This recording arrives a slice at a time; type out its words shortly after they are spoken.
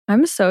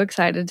I'm so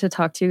excited to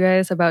talk to you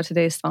guys about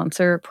today's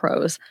sponsor,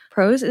 Prose.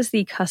 Prose is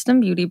the custom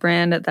beauty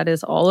brand that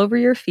is all over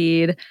your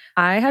feed.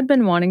 I had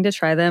been wanting to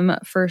try them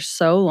for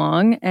so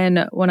long.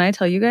 And when I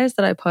tell you guys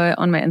that I put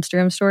on my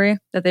Instagram story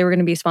that they were going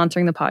to be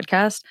sponsoring the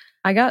podcast,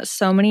 I got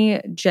so many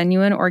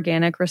genuine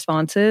organic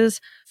responses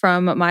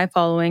from my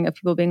following of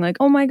people being like,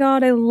 oh my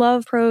God, I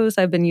love Prose.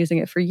 I've been using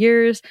it for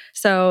years.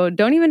 So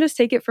don't even just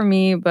take it from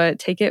me, but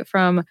take it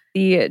from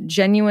the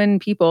genuine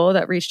people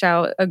that reached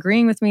out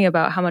agreeing with me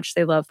about how much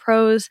they love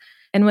Prose.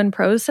 And when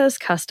Prose says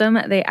custom,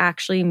 they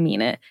actually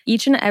mean it.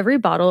 Each and every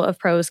bottle of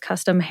Prose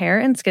custom hair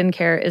and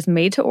skincare is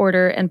made to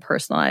order and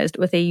personalized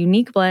with a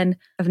unique blend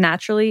of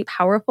naturally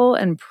powerful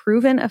and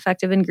proven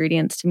effective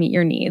ingredients to meet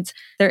your needs.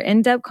 Their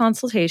in-depth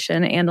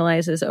consultation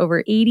analyzes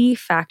over 80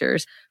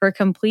 factors for a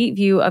complete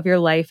view of your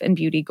life and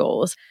beauty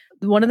goals.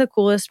 One of the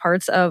coolest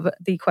parts of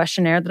the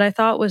questionnaire that I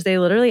thought was they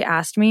literally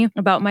asked me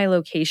about my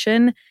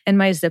location and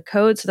my zip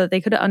code so that they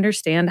could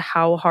understand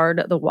how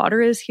hard the water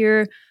is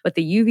here, what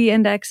the UV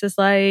index is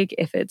like,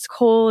 if it's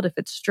cold, if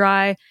it's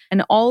dry,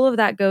 and all of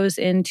that goes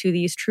into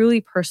these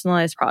truly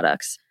personalized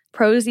products.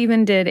 Prose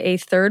even did a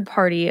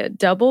third-party,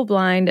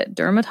 double-blind,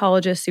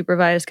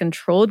 dermatologist-supervised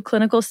controlled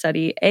clinical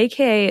study,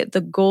 aka the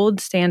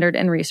gold standard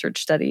in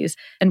research studies,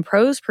 and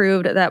Prose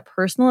proved that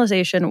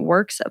personalization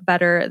works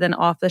better than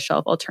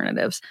off-the-shelf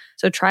alternatives.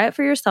 So try it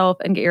for yourself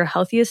and get your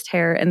healthiest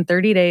hair in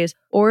 30 days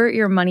or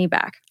your money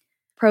back.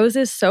 Prose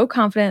is so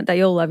confident that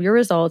you'll love your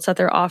results that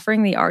they're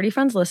offering the Already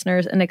Friends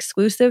listeners an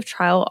exclusive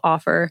trial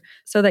offer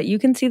so that you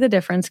can see the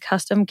difference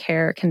custom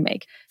care can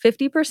make.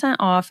 50%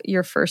 off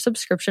your first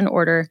subscription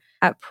order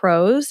at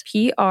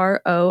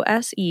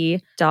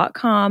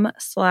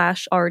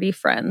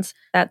prose.com/alreadyfriends.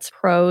 That's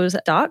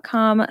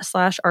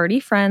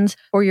prose.com/alreadyfriends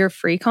for your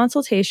free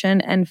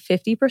consultation and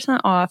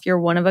 50% off your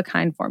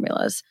one-of-a-kind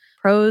formulas.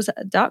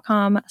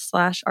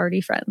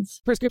 prose.com/alreadyfriends.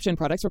 Prescription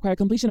products require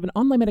completion of an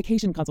online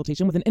medication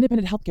consultation with an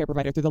independent healthcare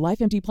provider through the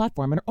LifeMD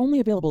platform and are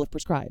only available if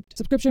prescribed.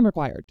 Subscription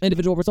required.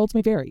 Individual results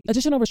may vary.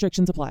 Additional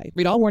restrictions apply.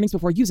 Read all warnings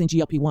before using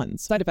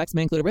GLP-1s. Side effects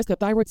may include a risk of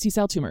thyroid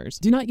C-cell tumors.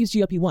 Do not use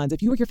GLP-1s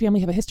if you or your family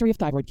have a history of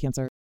thyroid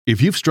cancer.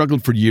 If you've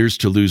struggled for years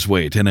to lose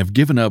weight and have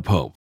given up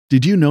hope,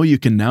 did you know you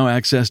can now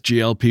access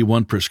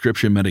GLP-1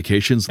 prescription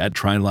medications at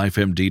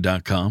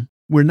TryLifeMD.com?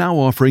 We're now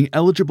offering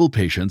eligible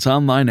patients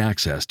online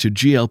access to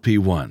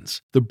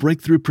GLP-1s, the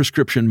breakthrough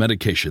prescription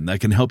medication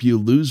that can help you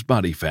lose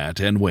body fat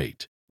and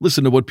weight.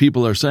 Listen to what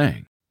people are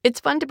saying.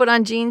 It's fun to put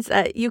on jeans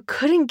that you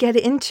couldn't get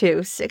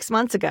into 6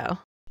 months ago.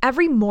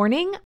 Every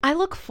morning, I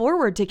look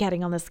forward to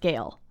getting on the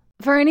scale.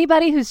 For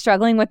anybody who's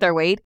struggling with their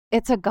weight,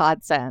 it's a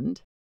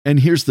godsend. And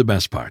here's the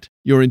best part.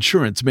 Your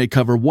insurance may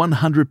cover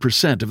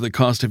 100% of the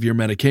cost of your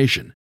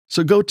medication.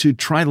 So go to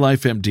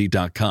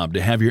TryLifeMD.com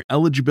to have your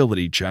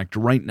eligibility checked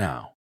right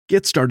now.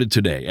 Get started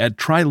today at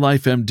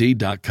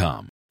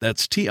TryLifeMD.com.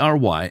 That's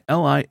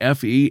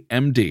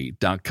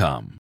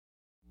TryLifeMD.com.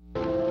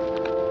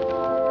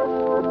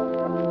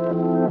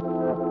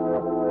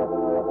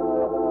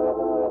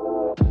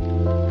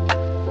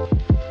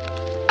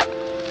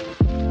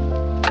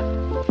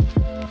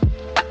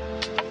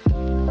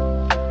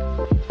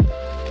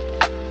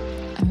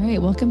 All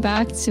right, welcome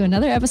back to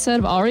another episode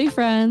of Already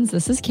Friends.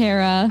 This is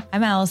Kara.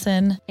 I'm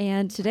Allison.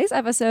 And today's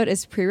episode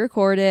is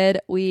pre-recorded.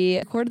 We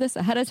recorded this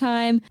ahead of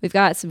time. We've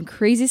got some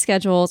crazy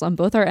schedules on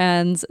both our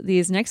ends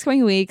these next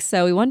coming weeks,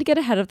 so we wanted to get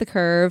ahead of the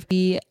curve.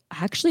 We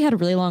actually had a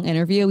really long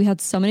interview. We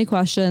had so many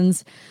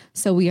questions,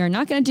 so we are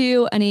not going to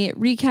do any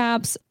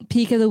recaps,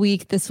 peak of the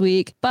week this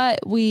week,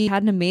 but we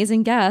had an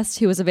amazing guest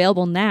who is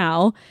available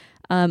now,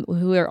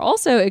 who are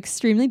also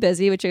extremely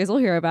busy, which you guys will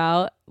hear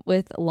about,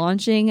 with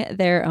launching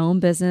their own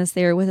business.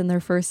 They are within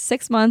their first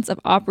 6 months of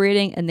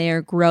operating and they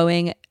are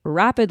growing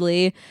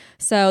rapidly.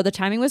 So the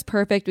timing was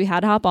perfect. We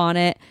had to hop on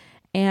it.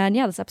 And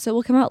yeah, this episode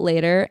will come out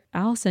later.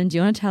 Allison, do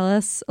you want to tell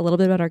us a little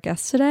bit about our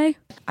guest today?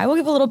 I will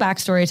give a little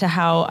backstory to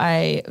how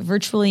I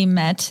virtually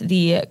met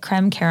the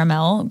Creme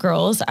Caramel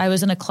girls. I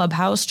was in a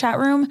Clubhouse chat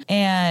room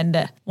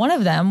and one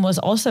of them was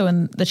also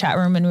in the chat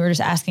room and we were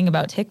just asking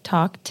about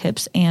TikTok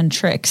tips and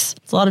tricks.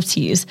 It's a lot of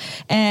teas.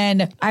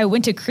 And I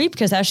went to creep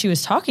because as she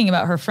was talking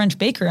about her French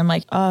baker, I'm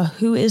like,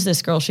 who is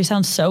this girl? She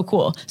sounds so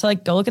cool. So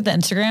like go look at the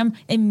Instagram,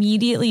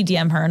 immediately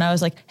DM her. And I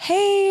was like,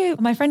 hey,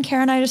 my friend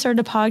Kara and I just started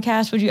a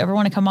podcast. Would you ever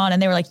want to come on?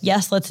 And they were like,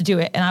 yes, let's do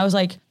it. And I was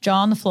like,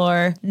 jaw on the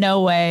floor.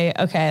 No way.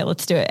 Okay,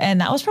 let's do it. And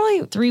that was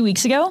probably 3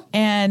 weeks ago.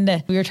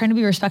 And we were trying to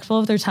be respectful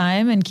of their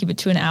time and keep it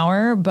to an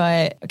hour.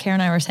 But Kara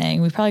and I were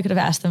saying we probably could have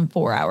asked them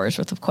 4 hours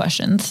worth of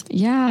questions.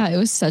 Yeah, it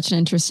was such an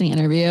interesting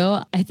interview.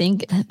 I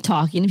think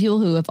talking to people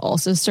who have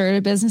also started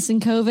a business in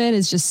COVID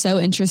is just so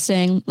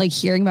interesting. Like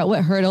hearing about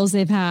what hurdles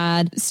they've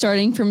had,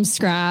 starting from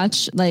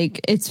scratch.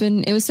 Like it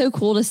was so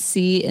cool to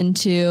see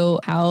into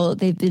how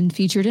they've been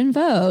featured in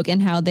Vogue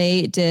and how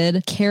they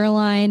did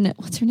Caroline,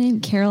 what's her name?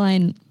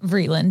 Caroline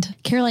Vreeland.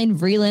 Caroline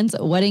Vreeland's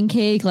wedding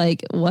cake.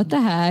 Like, what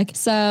the heck?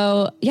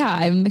 So yeah,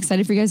 I'm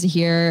excited for you guys to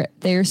hear.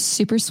 They're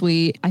super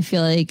sweet. I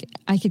feel like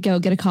I could go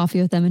get a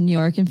coffee with them in New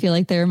York and feel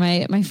like they're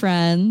my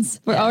friends.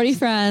 We're already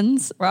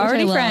friends. We're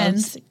already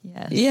friends.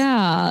 Yes.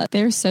 Yeah.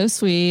 They're so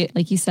sweet.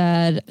 Like you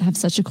said, have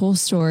such a cool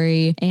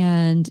story.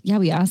 And yeah,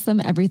 we asked them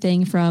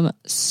everything from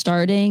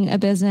starting a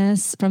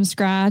business from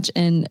scratch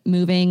and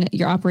moving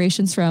your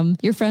operations from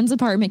your friend's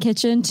apartment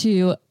kitchen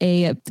to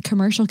a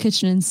commercial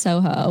kitchen in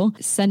Soho,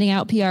 sending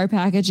out PR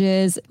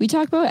packages. We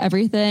talk about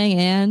everything,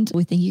 and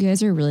we think you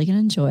guys are really going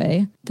to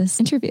enjoy this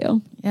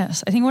interview.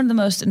 Yes. I think one of the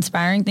most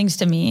inspiring things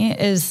to me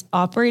is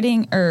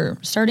starting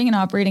and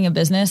operating a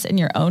business in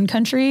your own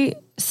country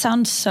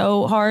sounds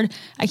so hard.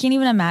 I can't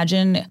even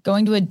imagine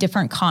going to a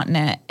different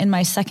continent in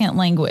my second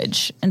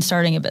language and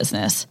starting a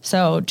business.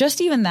 So just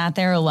even that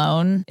there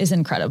alone is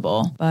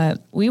incredible.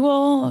 But we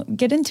will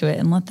get into it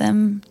and let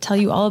them tell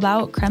you all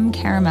about Creme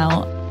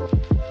Caramel.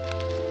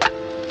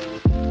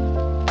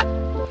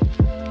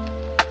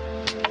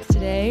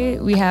 Today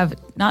we have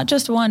not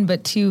just one,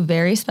 but two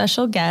very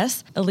special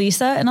guests,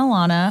 Elisa and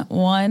Alana.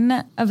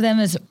 One of them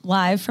is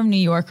live from New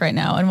York right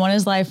now, and one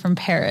is live from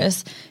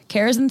Paris.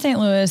 Kara's in St.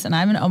 Louis, and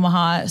I'm in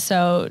Omaha.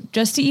 So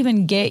just to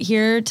even get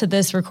here to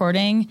this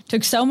recording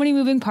took so many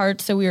moving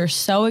parts. So we are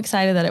so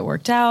excited that it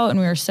worked out, and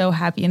we are so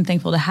happy and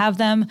thankful to have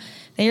them.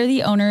 They are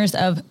the owners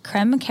of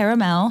Creme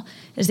Caramel.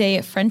 It's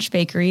a French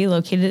bakery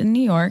located in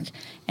New York,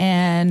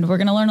 and we're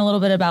going to learn a little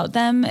bit about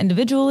them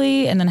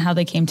individually and then how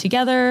they came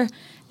together,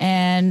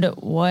 and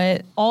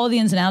what all the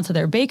ins and outs of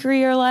their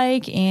bakery are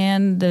like,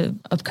 and the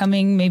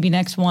upcoming maybe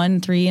next 1,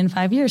 3, and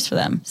 5 years for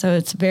them. So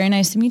it's very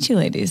nice to meet you,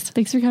 ladies.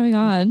 Thanks for coming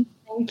on.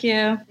 Thank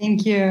you.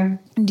 Thank you.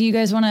 Do you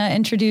guys want to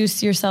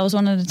introduce yourselves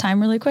one at a time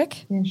really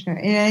quick? Yeah, sure.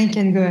 Yeah, you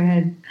can go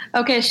ahead.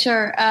 Okay,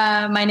 sure.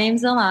 My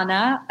name's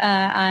Alana.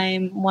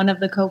 I'm one of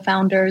the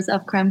co-founders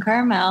of Creme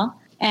Caramel,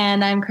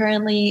 and I'm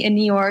currently in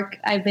New York.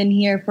 I've been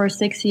here for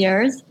 6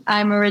 years.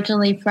 I'm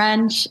originally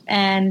French,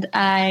 and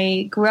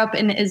I grew up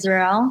in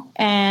Israel,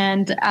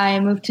 and I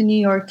moved to New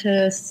York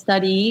to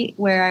study,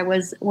 where I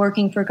was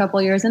working for a couple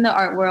of years in the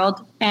art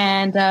world.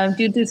 And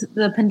due to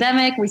the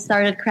pandemic, we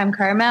started Creme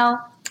Caramel.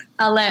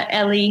 I'll let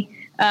Ellie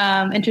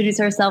introduce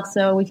herself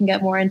so we can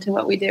get more into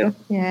what we do.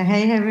 Yeah,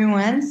 hi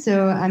everyone.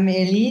 So I'm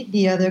Ellie,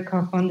 the other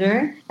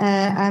co-founder.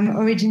 I'm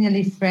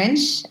originally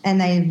French,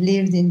 and I've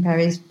lived in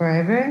Paris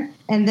forever.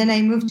 And then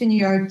I moved to New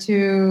York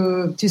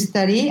to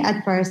study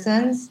at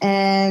Parsons.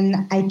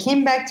 And I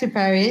came back to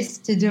Paris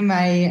to do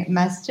my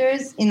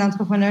master's in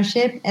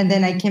entrepreneurship. And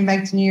then I came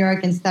back to New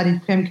York and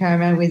started Creme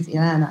Caramel with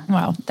Ilana.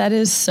 Wow, that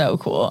is so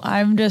cool.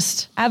 I'm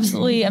just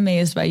absolutely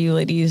amazed by you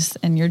ladies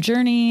and your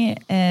journey.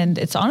 And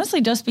it's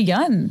honestly just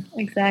begun.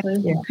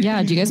 Exactly.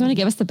 Yeah. Do you guys want to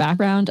give us the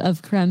background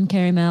of Creme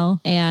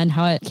Caramel and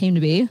how it came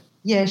to be?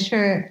 Yeah,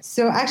 sure.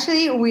 So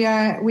actually,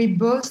 we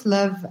both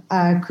love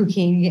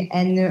cooking,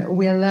 and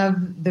we love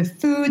the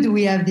food.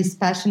 We have this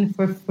passion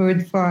for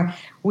food.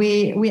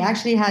 We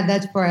actually had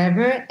that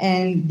forever,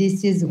 and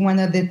this is one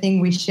of the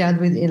things we shared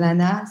with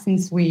Ilana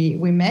since we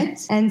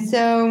met. And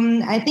so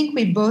I think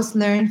we both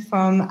learned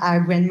from our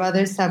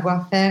grandmother's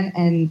savoir-faire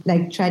and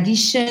like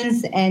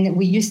traditions, and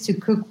we used to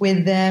cook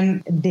with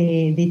them.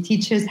 They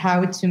teach us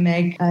how to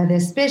make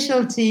their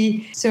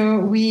specialty.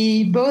 So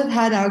we both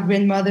had our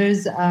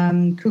grandmother's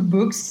cookbooks,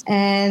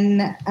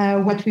 and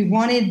what we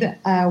wanted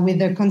with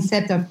the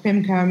concept of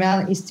Creme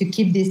Caramel is to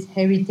keep this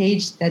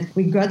heritage that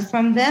we got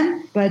from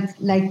them, but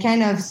like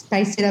kind of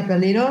spice it up a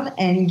little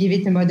and give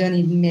it a modern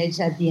image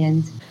at the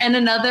end. And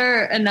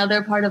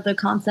another part of the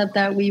concept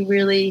that we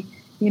really,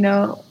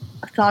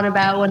 thought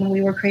about when we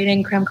were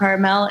creating Creme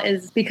Caramel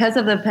is because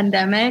of the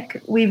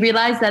pandemic, we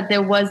realized that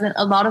there wasn't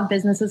a lot of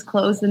businesses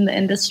closed in the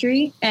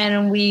industry,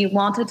 and we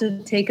wanted to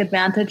take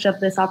advantage of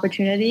this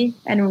opportunity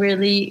and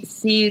really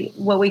see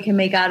what we can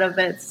make out of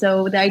it.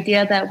 So the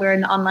idea that we're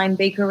an online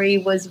bakery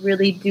was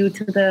really due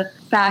to the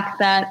fact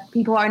that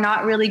people are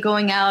not really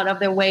going out of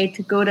their way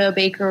to go to a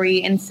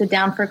bakery and sit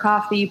down for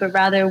coffee, but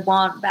rather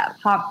want that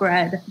hot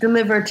bread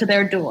delivered to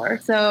their door.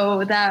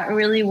 So that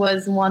really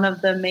was one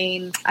of the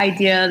main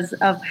ideas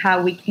of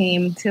how we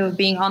came to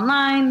being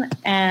online.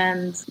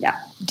 And yeah.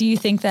 Do you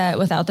think that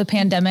without the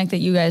pandemic that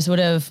you guys would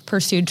have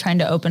pursued trying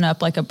to open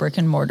up like a brick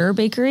and mortar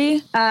bakery?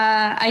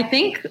 Without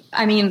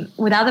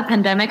the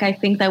pandemic, I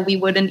think that we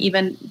wouldn't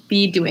even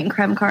be doing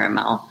Creme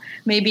Caramel.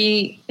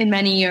 Maybe in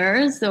many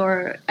years,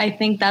 or I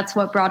think that's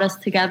what brought us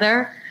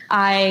together.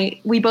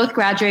 We both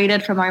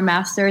graduated from our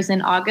master's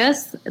in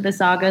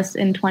this August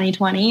in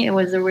 2020. It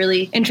was a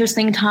really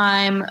interesting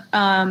time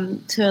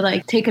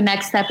to take a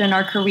next step in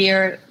our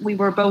career. We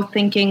were both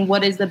thinking,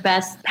 what is the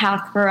best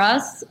path for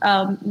us?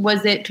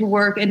 Was it to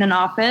work in an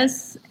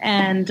office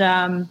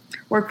and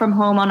work from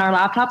home on our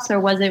laptops, or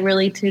was it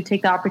really to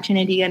take the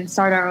opportunity and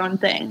start our own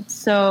thing?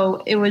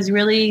 So it was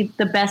really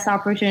the best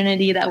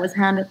opportunity that was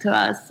handed to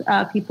us.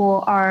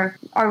 People are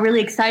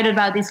really excited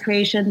about these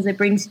creations. It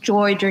brings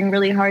joy during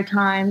really hard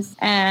times.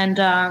 And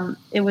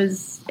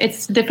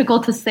it's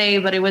difficult to say,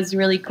 but it was a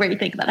really great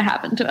thing that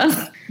happened to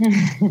us.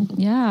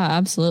 Yeah,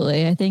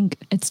 absolutely. I think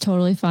it's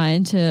totally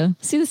fine to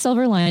see the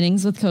silver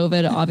linings with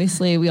COVID.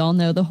 Obviously, we all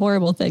know the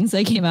horrible things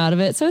that came out of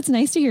it. So it's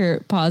nice to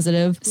hear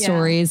positive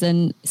stories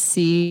and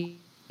see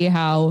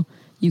how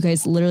you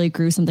guys literally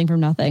grew something from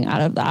nothing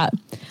out of that.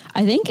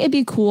 I think it'd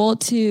be cool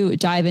to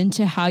dive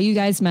into how you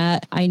guys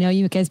met. I know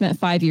you guys met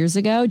 5 years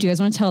ago. Do you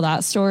guys want to tell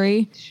that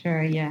story?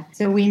 Sure, yeah.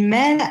 So we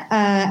met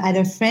at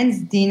a friend's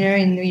dinner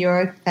in New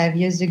York 5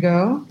 years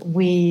ago.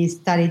 We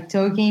started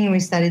talking,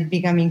 we started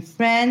becoming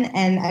friends,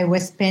 and I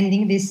was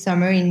spending this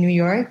summer in New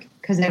York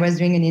because I was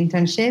doing an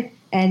internship.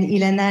 And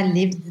Ilana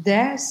lived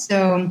there.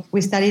 So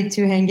we started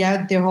to hang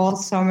out the whole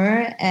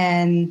summer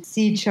and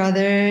see each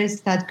other,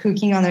 start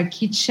cooking on our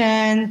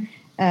kitchen,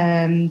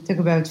 talk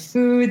about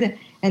food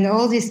and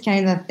all these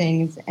kinds of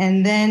things.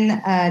 And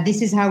then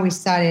this is how we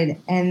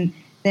started. And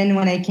then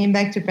when I came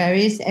back to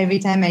Paris, every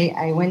time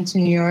I went to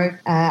New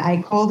York,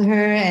 I called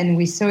her and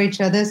we saw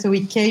each other. So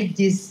we kept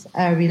this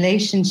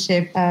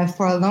relationship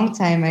for a long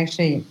time,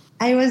 actually.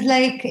 I was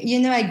like,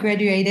 I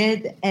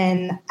graduated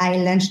and I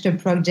launched a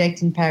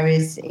project in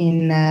Paris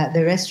in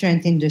the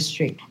restaurant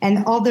industry.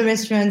 And all the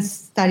restaurants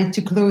started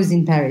to close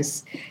in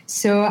Paris.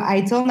 So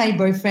I told my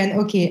boyfriend,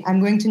 okay, I'm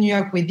going to New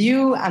York with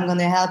you. I'm going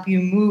to help you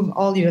move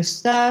all your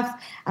stuff.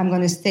 I'm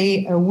going to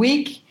stay a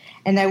week.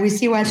 And I will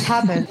see what's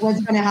going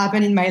to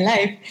happen in my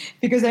life.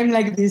 Because I'm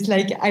like this,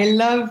 I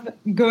love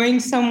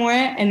going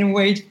somewhere and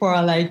wait for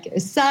a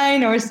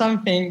sign or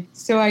something.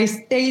 So I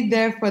stayed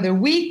there for the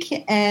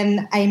week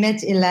and I met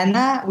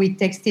Ilana. We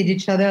texted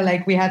each other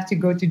we have to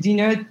go to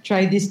dinner,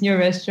 try this new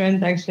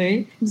restaurant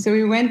actually. So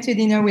we went to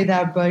dinner with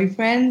our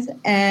boyfriends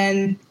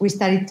and we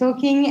started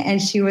talking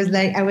and she was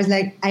like,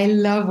 I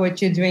love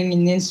what you're doing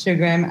in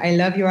Instagram. I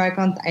love your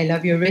account. I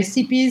love your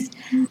recipes.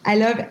 I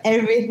love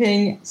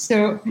everything.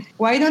 So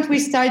why don't we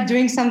start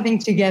doing something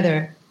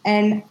together?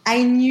 And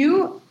I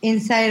knew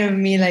inside of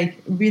me,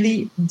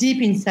 really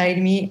deep inside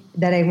me,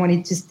 that I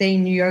wanted to stay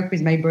in New York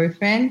with my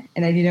boyfriend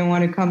and I didn't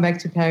want to come back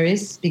to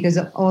Paris because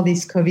of all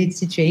this COVID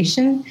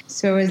situation.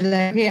 So I was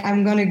like, okay,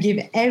 I'm going to give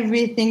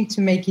everything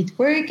to make it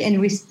work.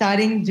 And we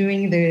started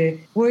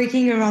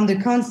working around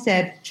the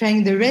concept,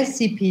 trying the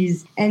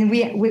recipes. And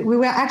we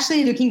were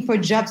actually looking for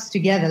jobs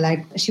together.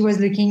 She was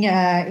looking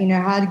in a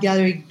art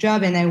gallery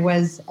job and I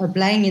was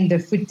applying in the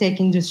food tech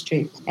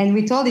industry. And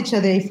we told each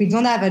other, if we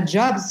don't have a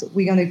jobs,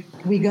 we're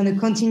gonna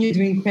continue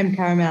doing creme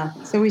caramel.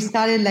 So we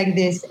started like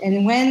this.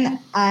 And when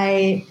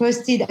I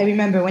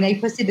remember when I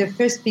posted the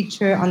first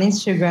picture on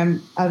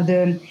Instagram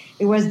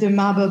it was the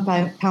marble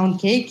pound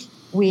cake.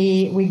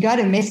 We got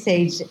a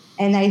message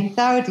and I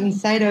thought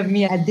inside of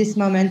me at this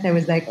moment, I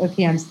was like,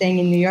 okay, I'm staying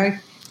in New York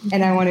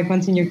and I want to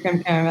continue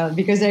creme caramel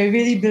because I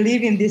really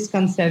believe in this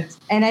concept.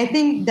 And I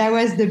think that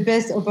was the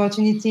best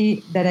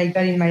opportunity that I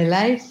got in my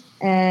life.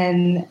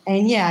 And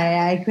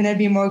I could not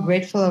be more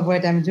grateful of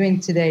what I'm doing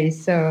today.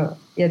 So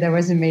yeah, that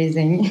was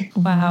amazing.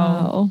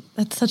 Wow.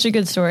 That's such a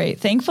good story.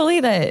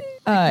 Thankfully that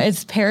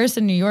it's Paris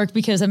and New York,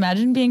 because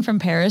imagine being from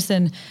Paris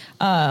and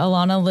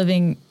Elena,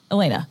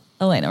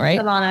 right?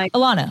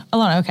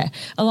 Alana. Okay.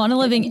 Alana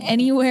living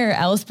anywhere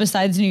else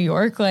besides New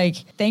York.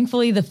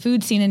 Thankfully the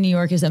food scene in New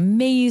York is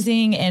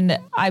amazing. And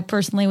I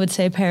personally would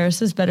say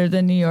Paris is better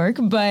than New York,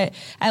 but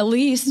at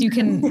least you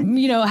can,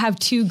 have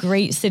two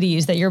great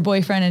cities that your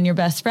boyfriend and your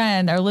best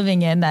friend are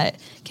living in that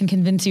can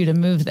convince you to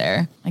move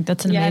there.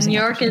 That's an amazing New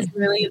York is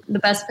really the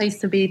best place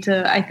to be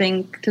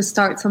to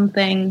start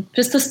something,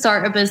 just to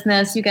start a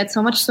business. You get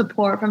so much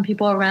support from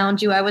people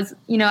around you. I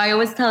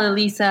always tell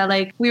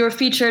Elisa, we were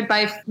featured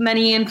by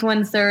many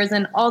influencers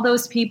and all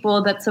those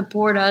people that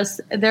support us,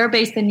 they're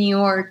based in New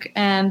York.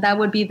 And that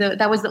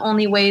was the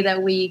only way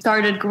that we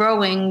started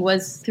growing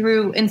was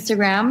through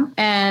Instagram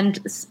and,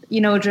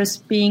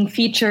 just being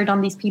featured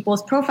on these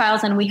people's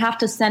profiles. And we have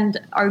to send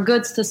our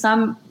goods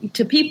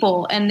to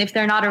people. And if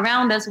they're not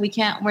around us,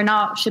 we're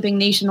not shipping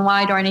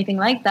nationwide or anything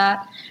like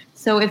that.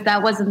 So if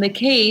that wasn't the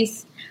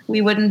case,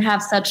 we wouldn't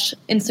have such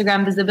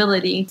Instagram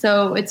visibility.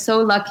 So it's so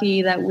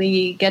lucky that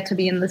we get to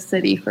be in the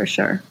city for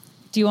sure.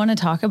 Do you want to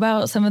talk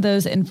about some of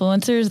those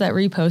influencers that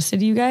reposted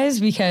you guys?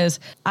 Because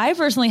I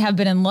personally have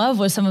been in love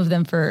with some of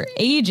them for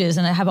ages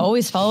and I have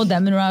always followed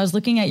them. And when I was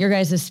looking at your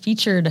guys'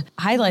 featured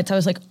highlights, I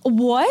was like,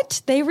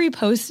 what? They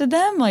reposted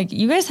them?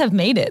 You guys have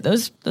made it.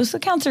 Those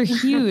accounts are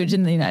huge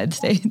in the United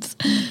States.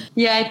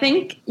 Yeah, I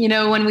think,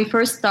 when we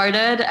first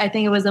started, I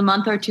think it was a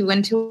month or two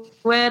into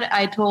it,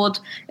 I told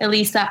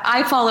Elisa,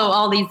 I follow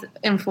all these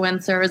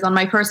influencers on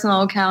my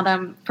personal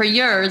account. For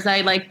years,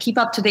 I keep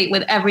up to date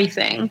with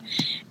everything.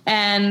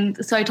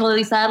 And so I told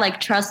Lisa, like,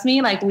 trust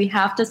me, like, we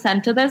have to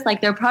send to this.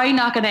 Like, they're probably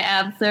not going to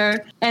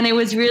answer. And it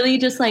was really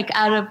just like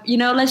out of,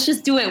 let's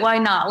just do it. Why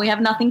not? We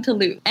have nothing to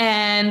lose.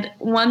 And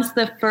once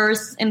the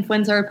first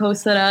influencer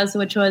posted us,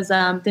 which was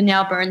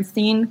Danielle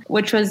Bernstein,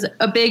 which was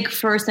a big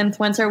first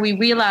influencer, we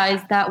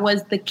realized that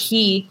was the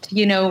key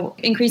to,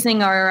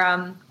 increasing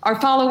our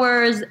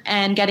followers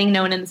and getting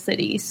known in the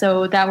city.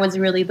 So that was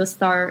really the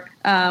start.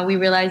 We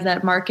realized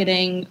that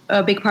marketing,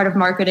 a big part of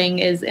marketing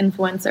is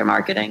influencer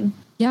marketing.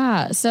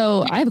 Yeah.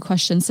 So I have a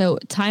question. So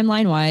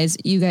timeline wise,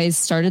 you guys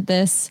started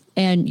this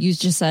and you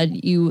just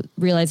said you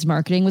realized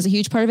marketing was a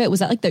huge part of it. Was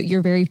that like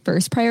your very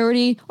first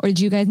priority, or did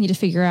you guys need to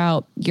figure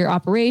out your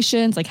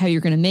operations, like how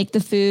you're going to make the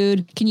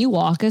food? Can you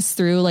walk us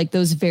through like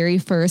those very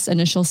first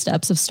initial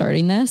steps of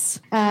starting this?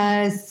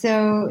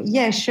 So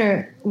yeah,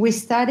 sure. We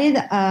started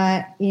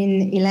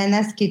in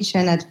Ilana's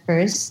kitchen at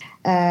first.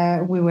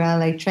 We were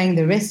like trying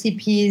the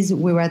recipes.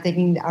 We were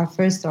taking our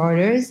first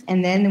orders,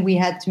 and then we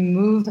had to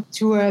move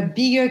to a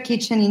bigger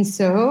kitchen in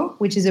Soho,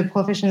 which is a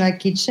professional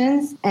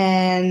kitchen.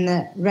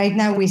 And right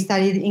now we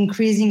started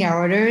increasing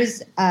our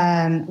orders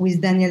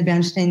with Danielle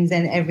Bernstein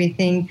and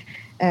everything.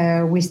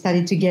 We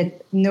started to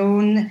get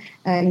known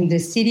in the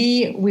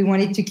city. We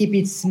wanted to keep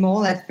it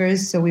small at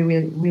first, so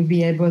we'll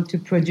be able to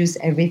produce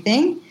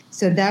everything.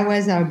 So that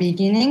was our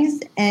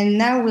beginnings. And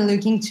now we're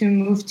looking to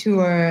move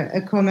to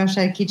a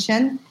commercial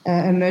kitchen,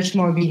 a much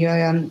more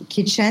bigger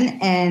kitchen.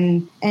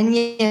 And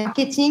yeah,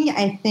 marketing,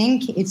 I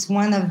think it's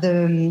one of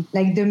the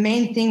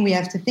main thing we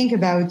have to think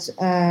about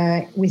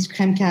with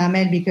Crème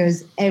Caramel,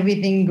 because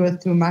everything goes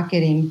through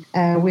marketing.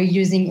 We're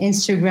using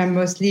Instagram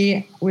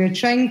mostly. We're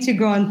trying to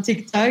go on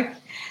TikTok.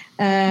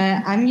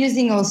 I'm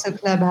using also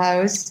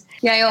Clubhouse.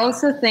 Yeah, I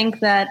also think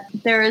that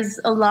there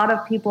is a lot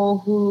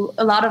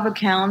of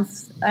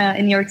accounts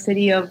in New York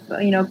City of,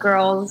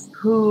 girls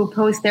who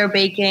post their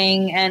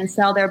baking and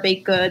sell their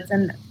baked goods,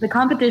 and the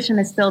competition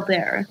is still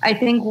there. I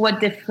think what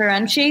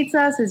differentiates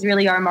us is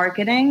really our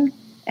marketing,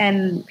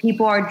 and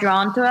people are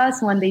drawn to us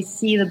when they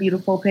see the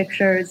beautiful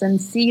pictures and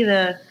see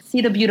the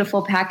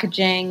beautiful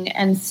packaging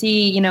and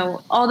see,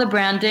 all the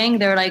branding.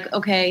 They're like,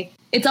 okay,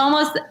 it's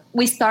almost,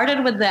 we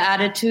started with the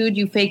attitude,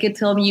 you fake it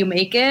till you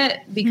make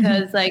it,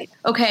 because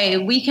okay,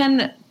 we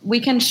can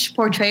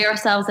portray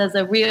ourselves as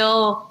a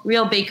real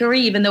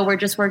bakery, even though we're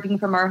just working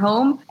from our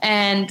home,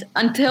 and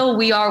until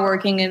we are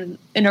working in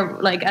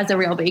as a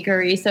real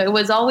bakery. So it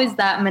was always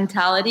that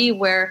mentality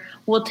where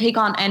we'll take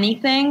on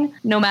anything,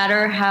 no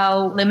matter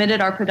how limited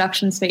our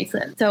production space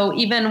is. So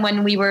even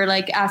when we were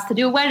asked to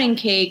do a wedding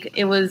cake,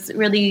 it was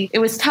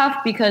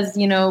tough because,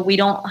 we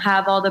don't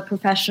have all the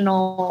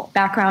professional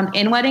background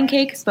in wedding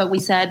cakes, but we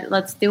said,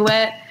 let's do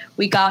it.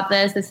 We got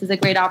this. This is a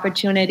great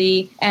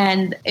opportunity,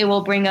 and it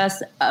will bring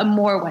us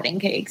more wedding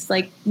cakes.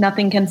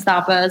 Nothing can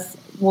stop us.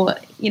 Well,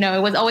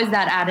 it was always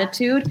that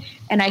attitude,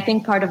 and I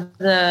think part of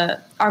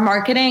our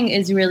marketing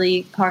is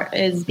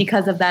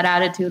because of that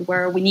attitude,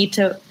 where we need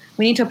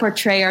to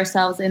portray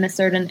ourselves in a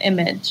certain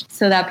image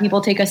so that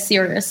people take us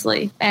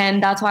seriously.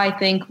 And that's why I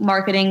think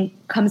marketing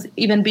comes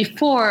even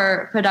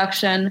before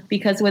production,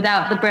 because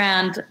without the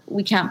brand,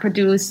 we can't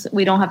produce.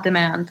 We don't have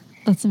demand.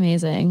 That's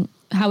amazing.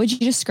 How would you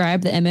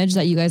describe the image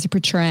that you guys are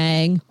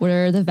portraying? What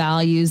are the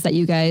values that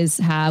you guys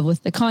have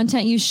with the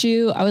content you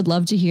shoot? I would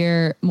love to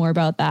hear more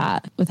about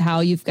that, with how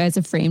you guys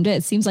have framed it.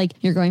 It seems like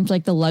you're going for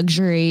the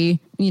luxury,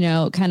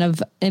 kind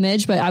of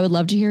image, but I would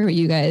love to hear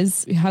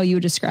how you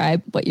would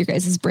describe what your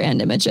guys'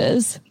 brand image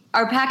is.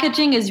 Our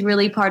packaging is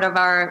really part of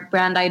our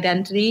brand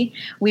identity.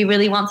 We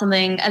really want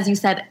something, as you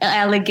said,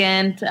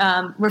 elegant,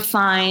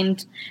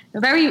 refined,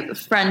 very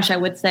French, I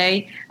would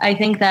say. I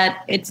think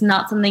that it's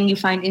not something you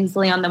find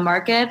easily on the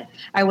market.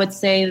 I would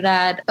say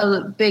that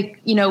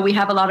we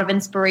have a lot of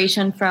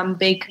inspiration from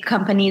big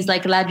companies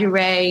like La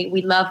Durée.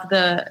 We love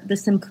the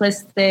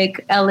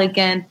simplistic,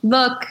 elegant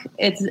look.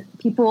 It's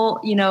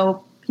people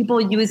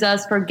use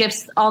us for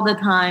gifts all the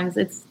time.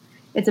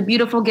 It's a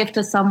beautiful gift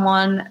to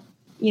someone.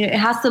 It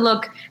has to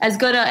look as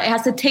good. It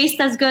has to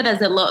taste as good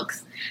as it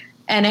looks,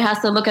 and it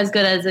has to look as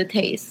good as it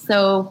tastes.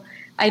 So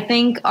I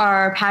think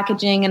our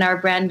packaging and our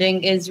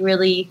branding is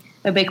really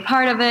a big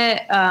part of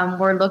it.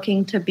 We're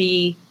looking to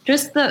be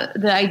just the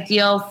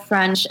ideal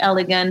French,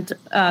 elegant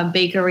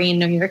bakery in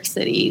New York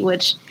City,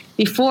 which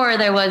before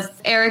there was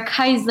Eric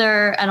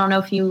Kaiser. I don't know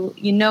if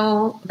you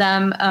know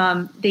them.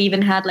 They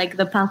even had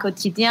the Pain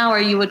Quotidien, where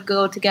you would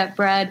go to get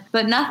bread,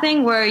 but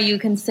nothing where you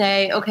can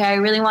say, okay, I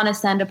really want to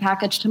send a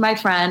package to my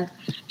friend.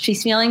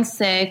 She's feeling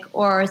sick,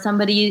 or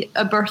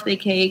a birthday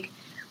cake,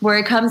 where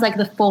it comes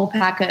the full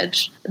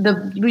package, the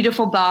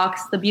beautiful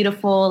box, the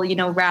beautiful,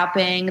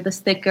 wrapping, the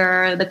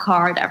sticker, the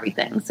card,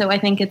 everything. So I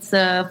think it's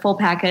a full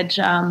package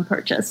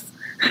purchase.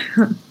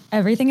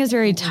 Everything is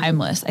very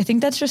timeless. I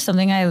think that's just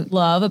something I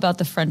love about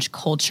the French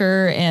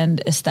culture and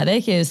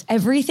aesthetic is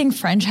everything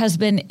French has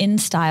been in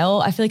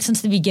style, I feel like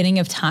since the beginning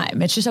of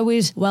time. It's just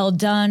always well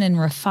done and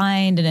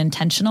refined and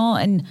intentional.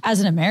 And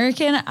as an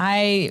American,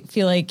 I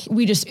feel like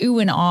we just ooh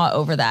and awe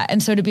over that.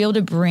 And so to be able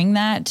to bring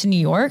that to New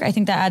York, I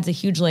think that adds a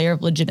huge layer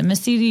of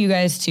legitimacy to you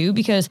guys too,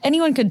 because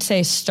anyone could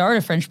say start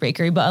a French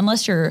bakery, but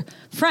unless you're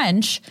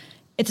French,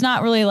 it's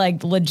not really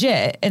like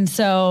legit. And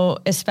so,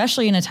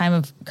 especially in a time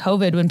of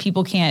COVID when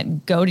people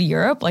can't go to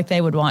Europe like they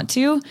would want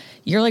to,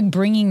 you're like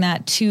bringing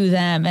that to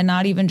them and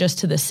not even just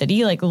to the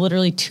city, like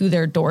literally to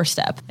their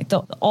doorstep, like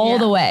all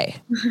the way.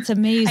 It's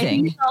amazing. I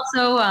think it's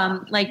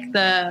also like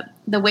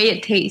the way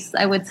it tastes,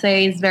 I would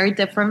say, is very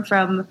different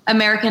from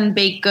American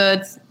baked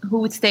goods who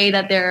would say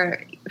that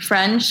they're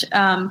French.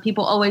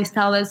 People always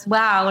tell us,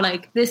 wow,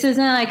 like this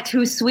isn't like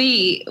too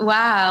sweet.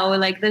 Wow,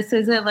 like this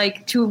isn't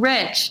like too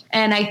rich.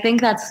 And I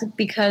think that's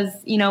because,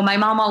 you know, my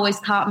mom always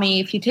taught me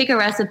if you take a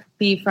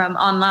recipe from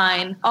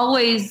online,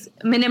 always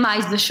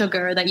minimize the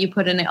sugar that you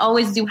put in it.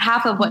 Always do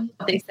half of what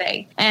they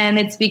say. And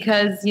it's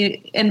because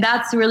and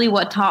that's really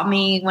what taught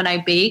me when I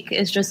bake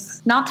is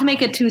just not to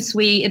make it too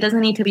sweet. It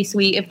doesn't need to be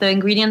sweet. If the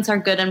ingredients are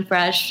good and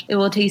fresh, it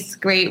will taste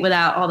great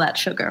without all that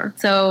sugar.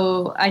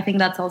 So I think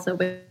that's also a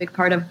big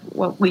part of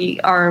what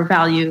our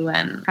value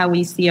and how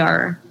we see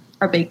our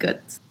baked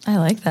goods. I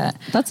like that.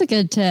 That's a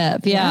good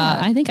tip. Yeah.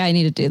 I think I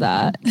need to do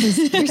that.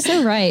 You're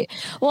so right.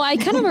 Well, I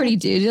kind of already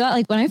do that.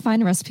 Like when I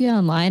find a recipe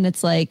online,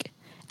 it's like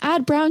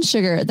add brown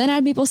sugar, then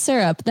add maple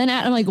syrup, then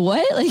I'm like,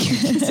 what? Like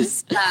this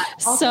is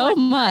so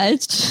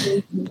much.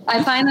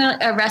 I find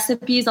that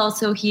recipes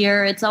also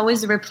here, it's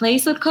always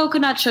replace with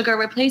coconut sugar,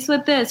 replace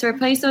with this,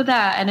 replace with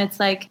that. And it's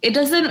like, it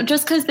doesn't,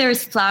 just because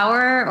there's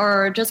flour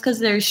or just because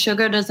there's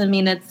sugar doesn't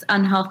mean it's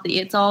unhealthy.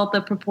 It's all the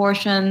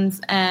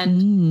proportions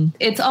and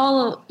it's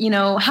all, you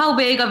know, how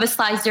big of a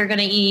slice you're going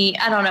to eat.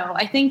 I don't know.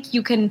 I think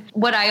you can,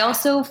 what I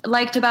also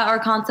liked about our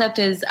concept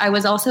is I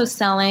was also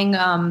selling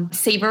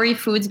savory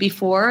foods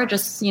before,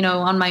 just, you know,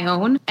 on my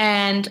own.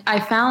 And I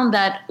found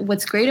that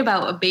what's great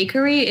about a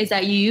bakery is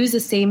that you use the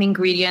same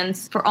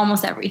ingredients for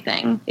almost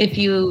everything. If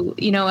you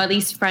know, at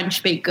least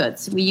French baked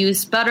goods, we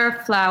use butter,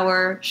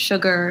 flour,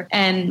 sugar,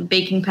 and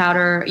baking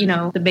powder, you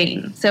know, the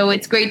main. So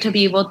it's great to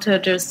be able to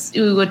just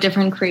do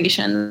different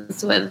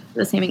creations with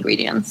the same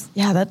ingredients.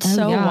 Yeah, that's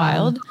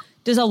wild.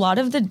 Does a lot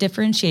of the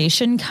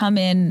differentiation come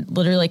in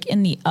literally like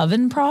in the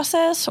oven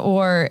process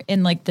or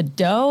in like the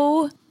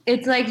dough?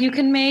 It's like you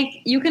can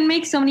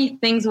make so many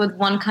things with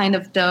one kind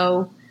of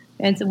dough.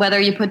 It's whether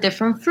you put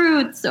different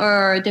fruits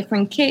or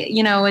different cake,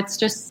 you know,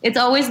 it's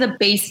always the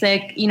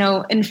basic, you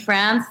know, in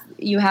France,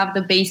 you have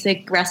the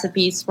basic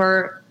recipes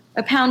for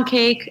a pound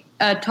cake,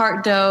 a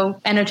tart dough,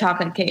 and a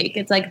chocolate cake.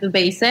 It's like the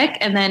basic.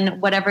 And then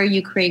whatever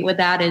you create with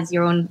that is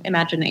your own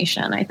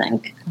imagination, I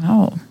think.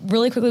 Oh,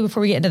 really quickly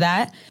before we get into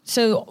that.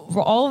 So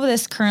all of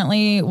this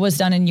currently was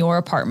done in your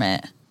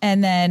apartment.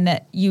 And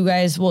then you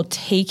guys will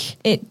take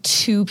it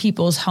to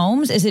people's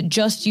homes. Is it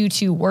just you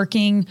two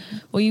working?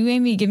 Will you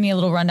maybe give me a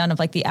little rundown of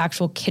like the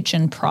actual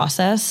kitchen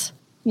process?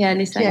 Yeah,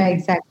 Lisa. Yeah,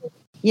 exactly.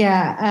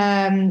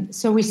 Yeah.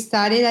 So we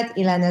started at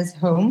Ilana's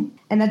home.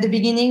 And at the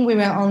beginning, we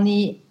were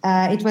only,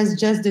 it was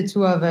just the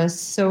two of us.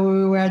 So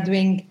we were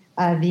doing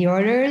the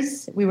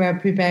orders. We were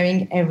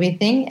preparing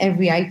everything,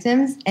 every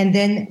items. And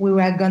then we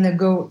were going to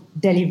go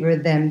deliver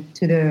them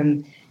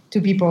to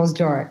people's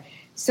door.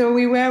 So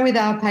we were with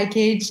our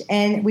package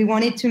and we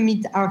wanted to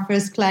meet our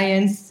first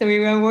clients. So we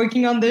were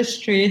walking on the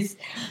streets.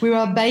 We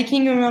were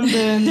biking around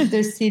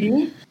the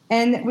city.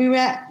 And we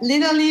were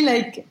literally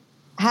like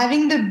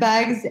having the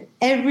bags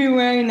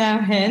everywhere in our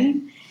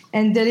hand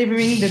and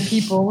delivering the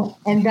people.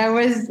 And that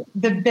was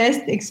the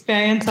best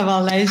experience of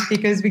our lives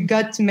because we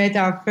got to meet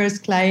our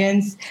first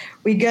clients.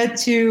 We got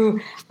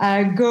to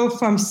go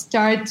from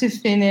start to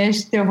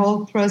finish, the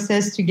whole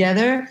process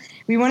together.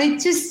 We wanted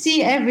to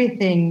see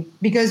everything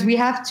because we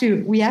have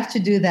to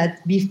do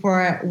that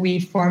before we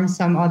form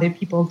some other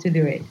people to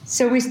do it.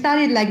 So we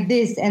started like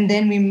this, and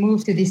then we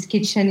moved to this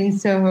kitchen in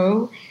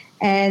Soho,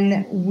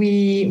 and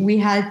we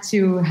had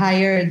to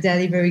hire a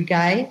delivery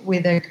guy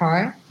with a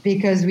car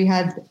because we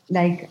had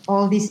like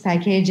all this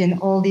package and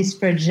all these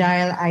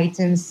fragile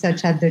items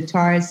such as the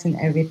tarts and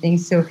everything.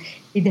 So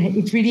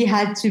it really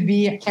had to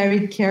be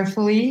carried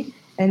carefully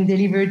and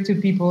delivered to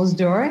people's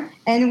door.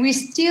 And we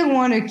still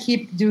want to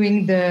keep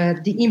doing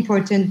the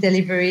important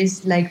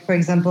deliveries, like, for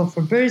example,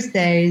 for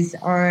birthdays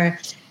or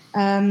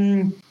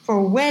for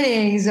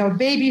weddings or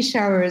baby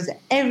showers,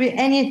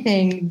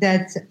 anything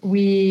that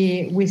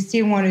we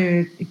still want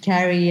to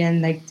carry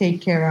and like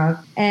take care of.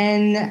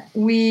 And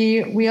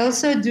we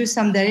also do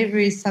some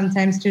deliveries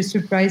sometimes to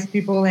surprise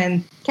people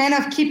and kind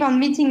of keep on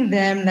meeting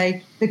them,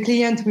 like the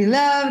client we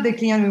love, the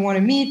client we want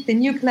to meet, the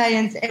new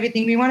clients,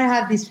 everything. We want to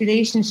have this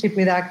relationship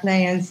with our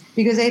clients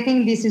because I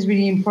think this is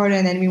really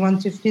important and we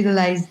want to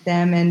fidelize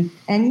them and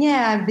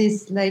have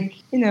this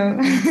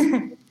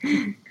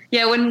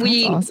Yeah, when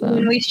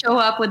we show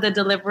up with the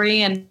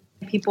delivery and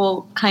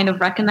people kind of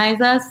recognize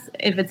us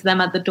if it's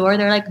them at the door.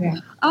 They're like,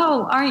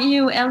 oh, aren't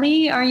you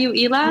Ellie? Are you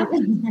Ela?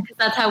 Because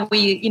that's how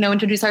we,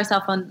 introduce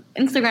ourselves on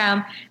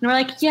Instagram. And we're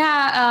like,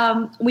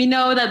 we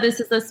know that this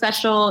is a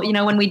special,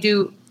 when we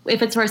do,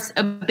 if it's for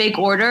a big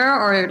order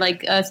or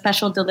like a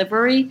special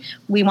delivery,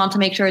 we want to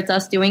make sure it's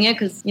us doing it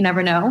because you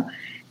never know.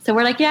 So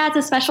we're like, it's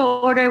a special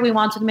order. We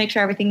wanted to make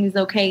sure everything is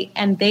okay.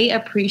 And they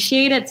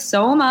appreciate it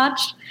so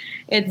much.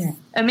 It's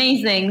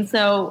amazing.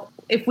 So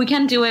if we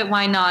can do it,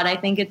 why not? I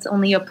think it's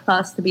only a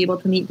plus to be able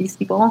to meet these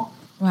people.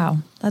 Wow,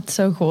 that's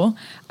so cool.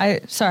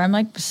 I'm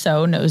like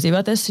so nosy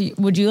about this.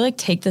 Would you like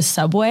take the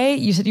subway?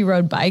 You said you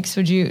rode bikes.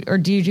 Did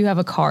you have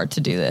a car to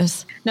do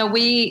this? No,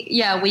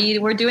 we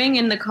were doing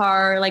in the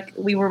car. Like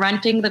we were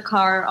renting the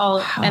car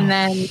and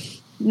then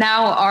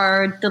now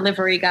our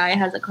delivery guy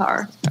has a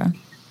car. Okay.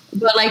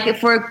 But like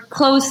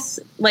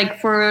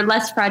for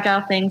less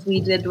fragile things,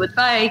 we did with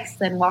bikes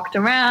and walked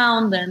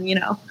around and,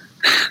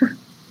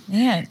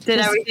 did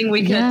everything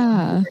we could.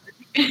 Yeah.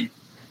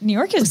 New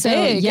York is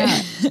big.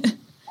 Yeah.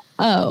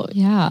 Oh,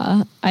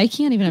 yeah. I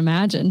can't even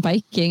imagine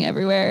biking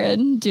everywhere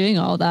and doing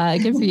all that.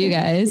 Good for you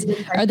guys.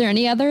 Are there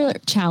any other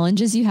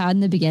challenges you had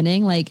in the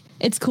beginning? Like,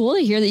 it's cool to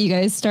hear that you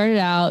guys started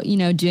out,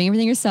 doing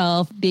everything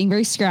yourself, being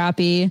very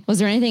scrappy. Was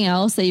there anything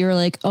else that you were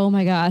like, oh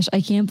my gosh,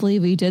 I can't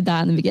believe we did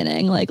that in the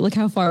beginning? Like, look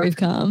how far we've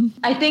come.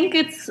 I think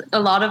it's a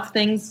lot of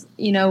things,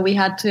 we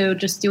had to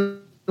just do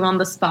on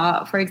the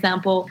spot. For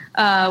example,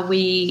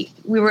 we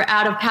were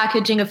out of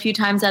packaging a few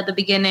times at the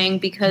beginning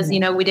because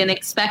we didn't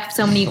expect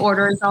so many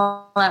orders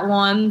all at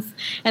once,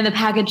 and the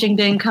packaging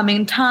didn't come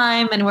in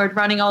time, and we're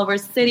running all over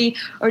the city,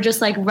 or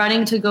just like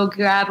running to go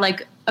grab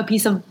like a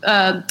piece of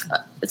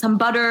some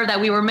butter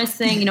that we were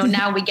missing.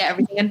 Now we get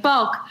everything in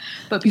bulk,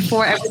 but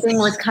before everything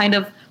was kind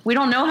of, we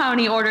don't know how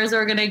many orders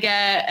we're gonna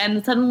get,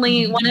 and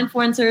suddenly one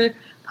influencer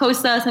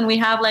post us and we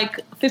have like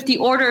 50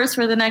 orders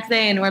for the next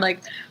day, and we're like,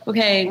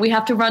 okay, we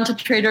have to run to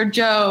Trader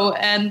Joe.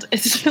 And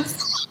it's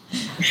just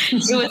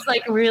it was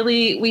like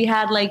really, we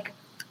had like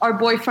our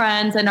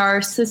boyfriends and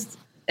our sister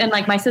and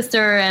like my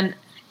sister and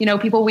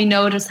people we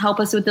know just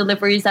help us with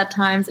deliveries at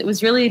times. It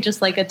was really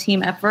just like a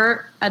team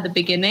effort at the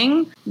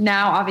beginning.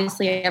 Now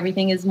obviously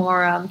everything is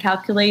more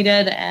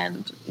calculated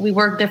and we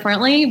work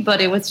differently, but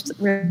it was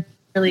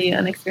really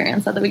an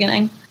experience at the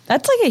beginning.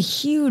 That's like a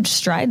huge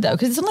stride though,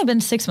 because it's only been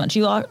 6 months.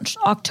 You launched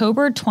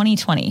October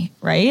 2020,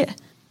 right?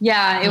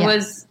 Yeah, it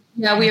was.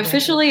 Yeah, we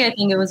officially, I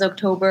think it was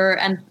October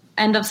and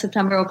end of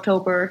September,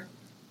 October.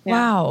 Yeah.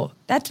 Wow.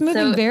 That's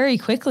moving very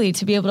quickly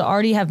to be able to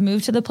already have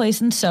moved to the place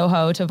in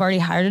Soho, to have already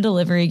hired a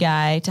delivery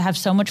guy, to have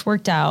so much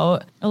worked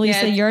out.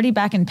 Elisa, you're already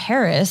back in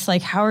Paris.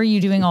 Like, how are you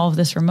doing all of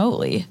this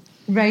remotely?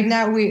 Right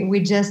now, we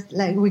just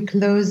we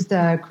closed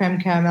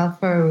Crème Caramel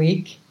for a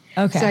week.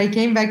 Okay. So I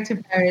came back to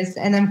Paris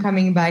and I'm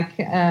coming back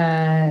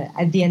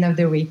at the end of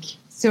the week.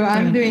 So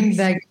I'm doing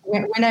like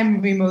when I'm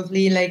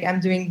remotely, like I'm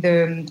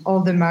doing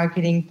all the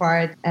marketing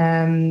part,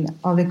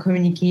 all the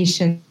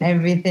communication,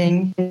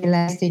 everything.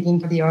 Eli's taking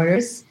the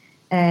orders,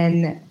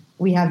 and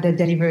we have the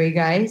delivery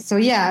guy. So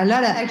yeah, a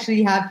lot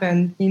actually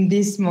happened in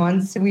this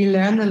month. We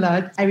learned a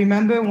lot. I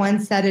remember one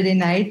Saturday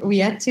night, we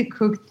had to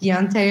cook the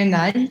entire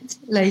night.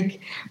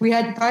 Like we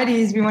had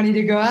parties, we wanted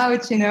to go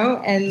out,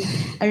 and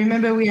I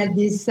remember we had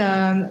this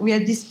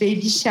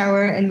baby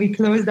shower and we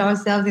closed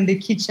ourselves in the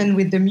kitchen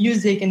with the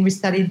music and we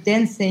started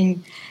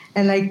dancing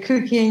and like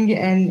cooking,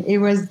 and it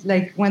was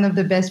like one of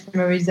the best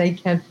memories I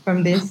kept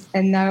from this.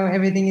 And now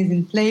everything is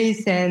in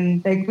place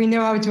and like we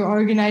know how to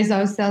organize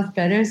ourselves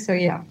better. So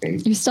yeah,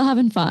 you're still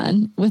having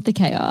fun with the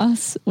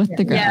chaos, with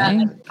the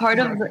growing. Yeah, part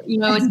of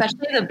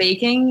especially the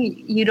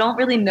baking, you don't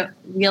really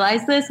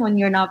realize this when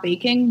you're not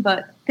baking,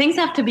 but things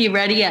have to be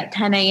ready at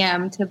 10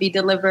 a.m. to be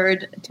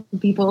delivered to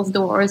people's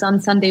doors on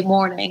Sunday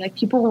morning. Like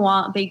people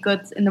want baked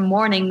goods in the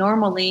morning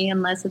normally,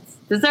 unless it's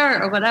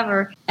dessert or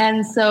whatever.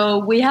 And so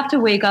we have to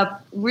wake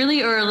up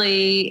really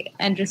early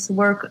and just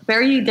work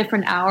very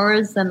different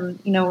hours than,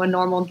 a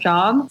normal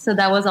job. So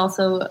that was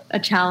also a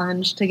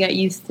challenge to get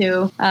used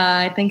to.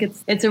 I think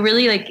it's a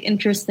really like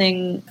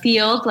interesting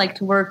field, like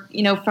to work,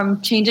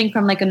 from changing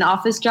from like an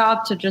office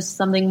job to just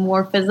something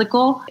more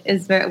physical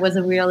was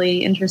a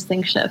really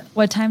interesting shift.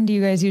 What time do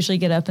you guys usually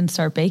get up and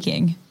start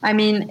baking? I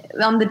mean,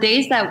 on the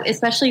days that,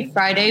 especially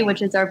Friday,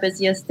 which is our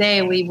busiest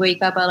day, we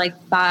wake up at like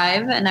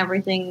 5 and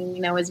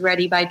everything, is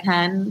ready by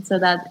 10 so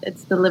that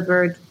it's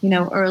delivered,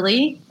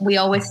 early. We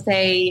always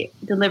say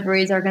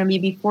deliveries are going to be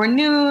before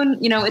noon.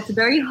 It's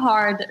very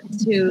hard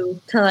to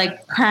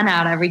like plan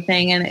out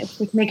everything and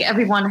make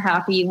everyone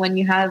happy when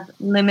you have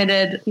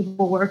limited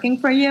people working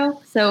for you.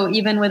 So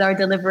even with our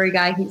delivery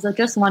guy, he's like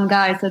just one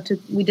guy. So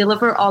we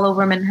deliver all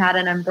over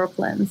Manhattan and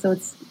Brooklyn. So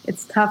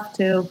it's tough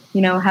to,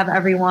 have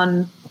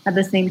everyone at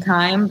the same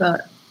time,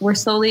 but we're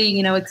slowly,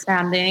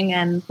 expanding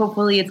and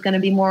hopefully it's going to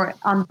be more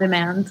on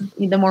demand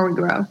the more we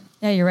grow.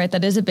 Yeah, you're right.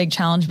 That is a big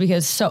challenge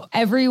because so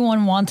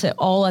everyone wants it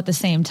all at the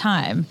same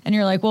time. And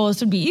you're like, well, this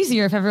would be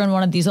easier if everyone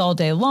wanted these all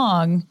day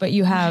long. But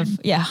you have,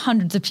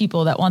 hundreds of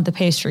people that want the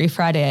pastry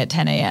Friday at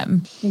 10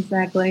 a.m.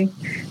 Exactly.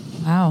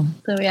 Wow.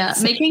 So yeah,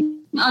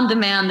 making On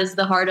demand is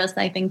the hardest,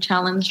 I think,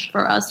 challenge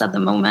for us at the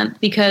moment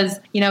because,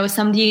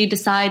 somebody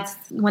decides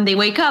when they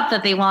wake up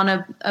that they want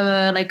a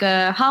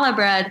challah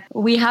bread.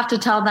 We have to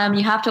tell them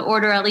you have to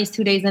order at least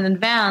 2 days in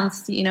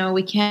advance.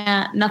 We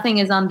can't, nothing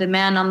is on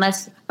demand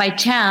unless by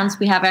chance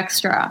we have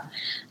extra.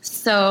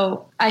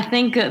 So I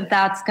think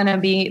that's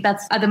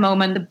at the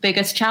moment the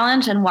biggest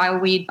challenge and why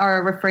we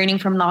are refraining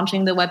from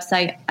launching the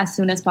website as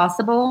soon as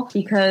possible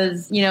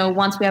because,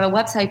 once we have a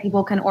website,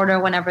 people can order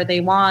whenever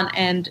they want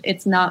and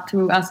it's not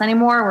through us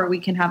anymore where we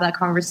can have that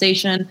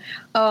conversation.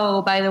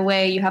 Oh, by the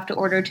way, you have to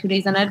order 2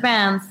 days in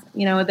advance.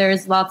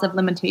 There's lots of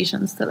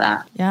limitations to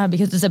that. Yeah,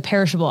 because it's a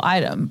perishable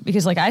item.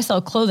 Because I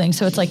sell clothing,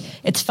 so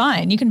it's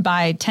fine. You can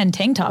buy 10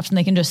 tank tops and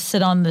they can just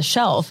sit on the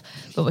shelf.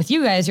 But with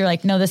you guys, you're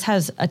like, no, this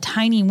has a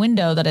tiny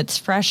window that it's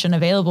fresh and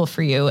available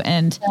for you.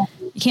 And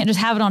you can't just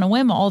have it on a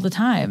whim all the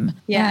time.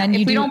 Yeah, and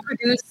if we don't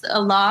produce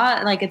a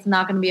lot, it's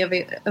not going to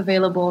be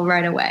available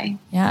right away.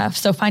 Yeah,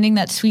 so finding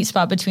that sweet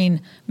spot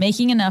between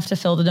making enough to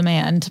fill the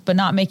demand, but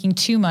not making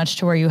too much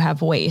to where you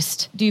have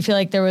waste. Do you feel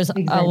like there was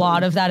a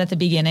lot of that at the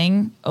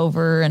beginning,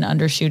 over and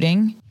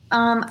undershooting?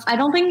 I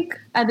don't think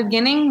at the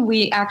beginning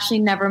we actually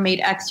never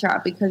made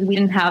extra because we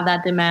didn't have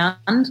that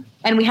demand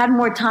and we had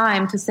more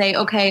time to say,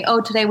 okay,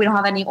 today we don't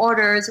have any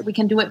orders. We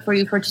can do it for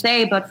you for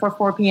today, but for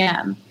 4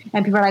 p.m.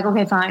 And people are like,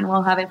 okay, fine,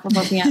 we'll have it for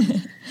 4 p.m.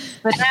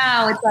 But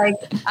now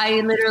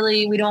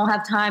it's we don't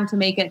have time to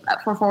make it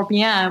for 4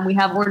 p.m. We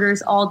have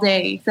orders all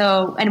day.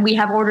 And we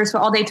have orders for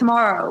all day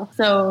tomorrow.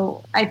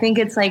 So I think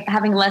it's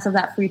having less of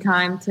that free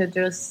time to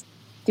just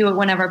do it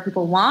whenever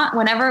people want.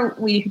 Whenever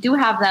we do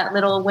have that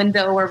little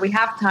window where we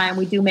have time,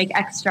 we do make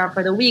extra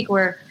for the week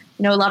where,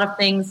 a lot of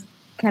things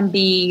can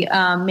be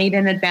made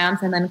in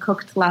advance and then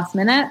cooked last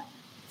minute.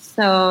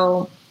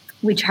 So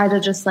we try to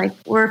just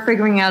we're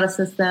figuring out a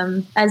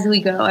system as we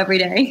go every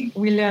day.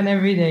 We learn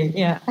every day.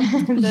 Yeah,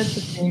 that's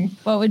the thing.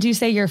 What would you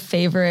say your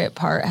favorite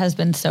part has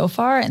been so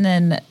far? And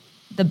then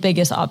the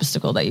biggest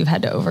obstacle that you've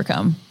had to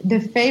overcome? The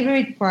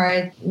favorite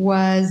part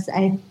was,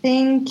 I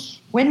think,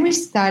 when we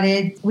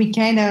started, we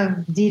kind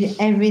of did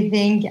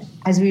everything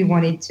as we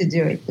wanted to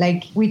do it.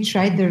 We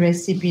tried the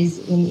recipes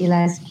in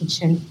Ila's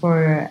kitchen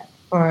for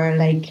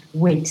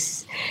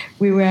weeks.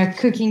 We were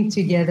cooking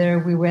together.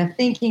 We were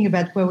thinking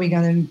about what we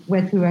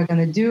were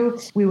gonna do.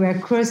 We were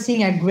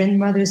crossing our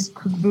grandmother's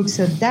cookbook.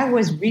 So that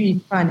was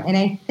really fun. And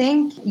I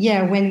think,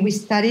 when we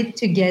started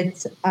to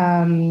get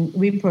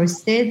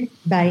reposted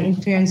by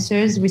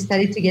influencers, we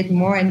started to get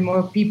more and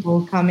more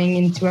people coming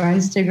into our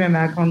Instagram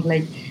account.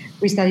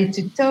 We started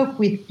to talk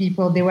with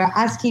people. They were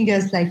asking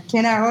us,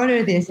 can I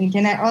order this? And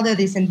can I order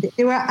this? And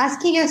they were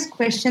asking us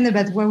questions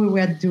about what we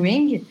were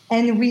doing.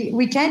 And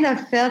we kind of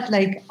felt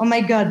oh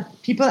my God,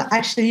 people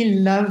actually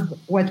love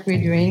what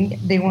we're doing.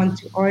 They want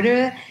to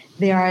order.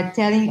 They are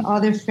telling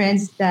other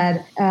friends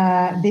that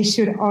they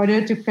should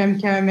order to Crème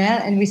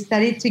Caramel. And we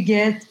started to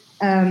get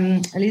a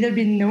little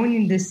bit known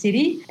in the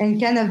city and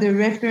kind of the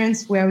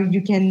reference where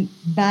you can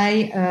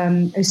buy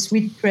a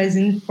sweet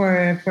present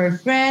for a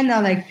friend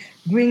or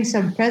bring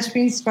some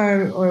pastries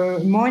for or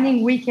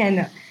morning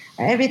weekend,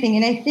 everything.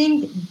 And I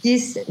think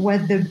this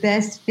was the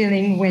best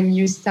feeling when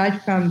you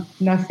start from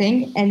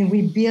nothing and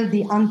we build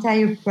the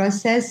entire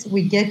process.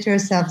 We get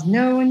yourselves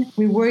known.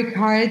 We work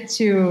hard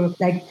to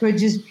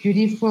produce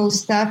beautiful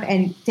stuff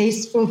and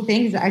tasteful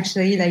things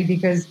actually,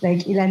 because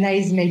Ilana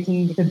is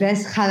making the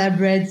best challah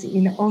breads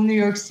in all New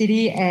York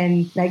City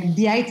and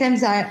the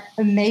items are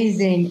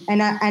amazing.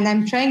 And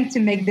I'm trying to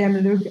make them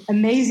look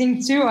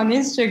amazing too on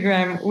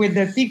Instagram with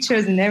the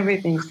pictures and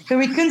everything. So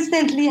we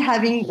constantly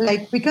have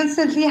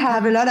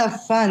a lot of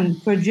fun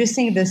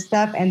producing the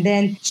stuff and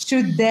then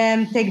shoot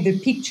them, take the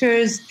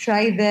pictures,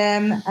 try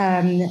them,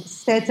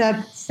 set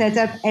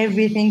up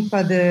everything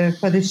for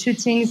the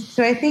shootings.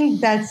 So I think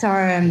that's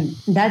our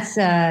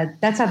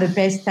the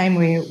best time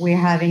we're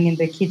having in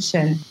the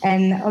kitchen.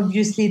 And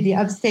obviously the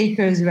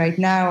obstacles right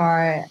now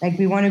are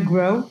we want to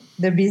grow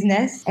the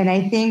business, and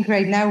I think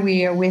right now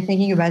we're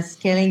thinking about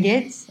scaling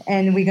it,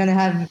 and we're gonna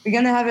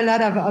have a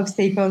lot of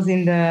obstacles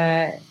in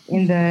a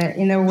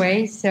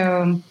way.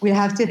 So we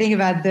have to think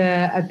about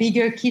a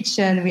bigger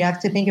kitchen. We have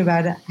to think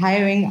about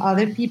hiring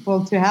other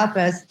people to help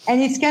us,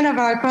 and it's kind of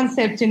our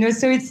concept,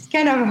 So it's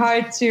kind of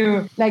hard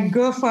to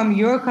go from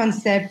your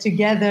concept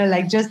together,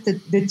 just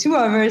the two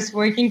of us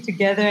working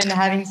together and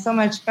having so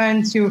much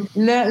fun to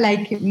learn,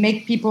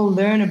 make people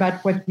learn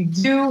about what we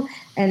do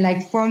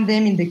and form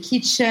them in the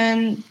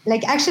kitchen,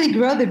 actually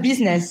grow the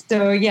business.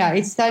 So yeah,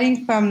 it's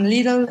starting from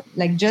little,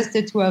 just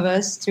the two of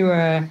us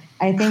to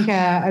I think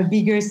a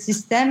bigger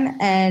system.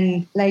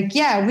 And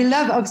we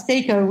love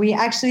obstacle. We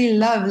actually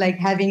love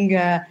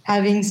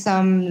having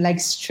some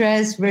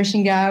stress,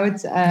 rushing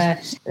out,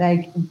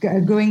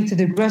 going to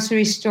the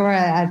grocery store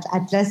at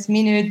last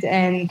minute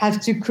and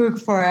have to cook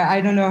for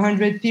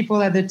 100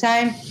 people at a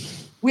time.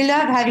 we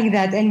love having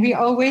that, and we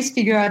always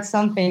figure out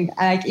something.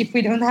 Like if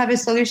we don't have a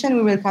solution,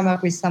 we will come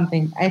up with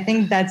something. I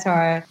think that's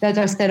our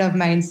state of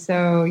mind.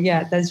 So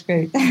yeah, that's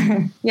great.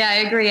 Yeah, I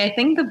agree. I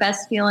think the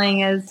best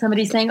feeling is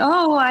somebody saying,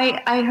 "Oh,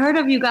 I heard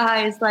of you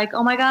guys. Like,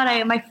 oh my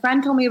God, my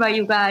friend told me about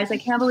you guys. I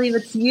can't believe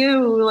it's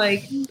you."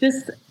 Like,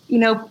 just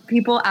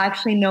people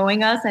actually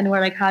knowing us, and we're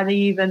like, how do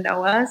you even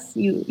know us?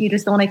 You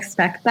just don't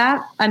expect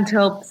that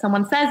until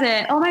someone says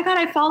it. Oh my God,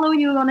 I follow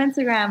you on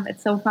Instagram.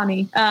 It's so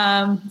funny.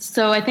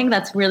 So I think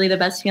that's really the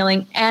best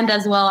feeling. And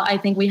as well, I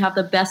think we have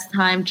the best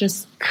time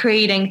just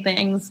creating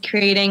things,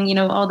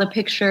 all the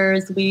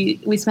pictures.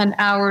 We spend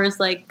hours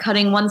like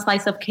cutting one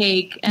slice of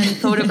cake and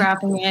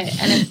photographing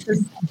it. And it's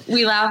just,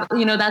 we laugh,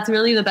 that's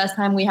really the best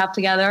time we have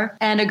together.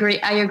 And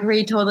I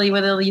agree totally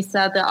with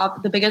Elisa.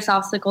 The biggest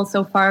obstacle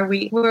so far,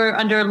 we're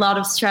under a lot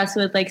of stress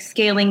with like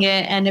scaling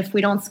it. And if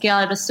we don't scale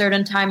at a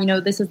certain time,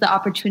 this is the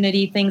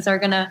opportunity. Things are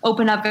going to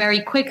open up very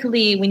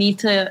quickly. We need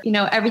to,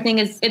 everything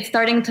it's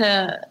starting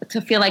to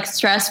feel like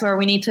stress where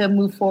we need to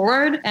move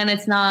forward. And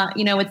it's not,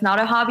 it's not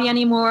a hobby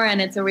anymore. And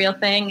it's a real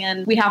thing.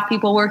 And we have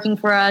people working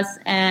for us,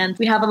 and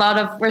we have a lot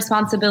of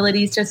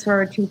responsibilities just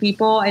for 2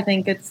 people. I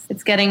think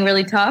it's getting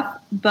really tough,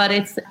 but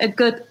it's a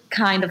good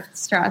kind of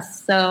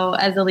stress. So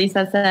as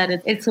Elisa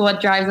said, it's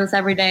what drives us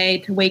every day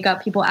to wake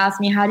up. People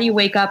ask me, how do you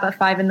wake up at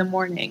 5 a.m?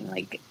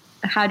 Like,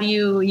 how do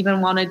you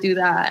even want to do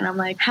that? And I'm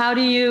like, how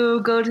do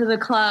you go to the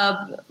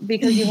club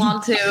because you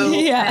want to?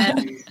 Yeah.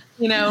 And,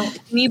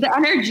 need the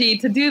energy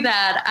to do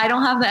that. I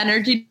don't have the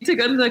energy to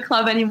go to the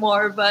club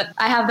anymore, but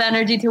I have the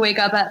energy to wake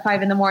up at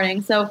 5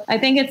 a.m. So I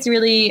think it's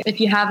really, if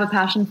you have a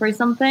passion for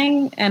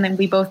something, and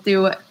we both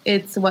do,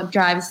 it's what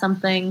drives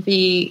something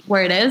be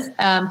where it is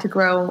to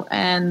grow.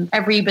 And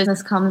every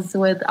business comes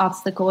with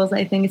obstacles.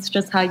 I think it's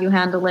just how you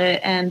handle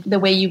it and the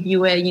way you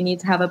view it. You need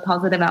to have a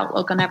positive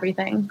outlook on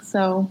everything.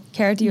 So,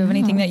 Cara, do you have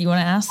anything that you want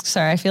to ask?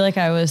 Sorry, I feel like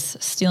I was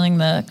stealing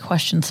the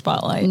question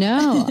spotlight.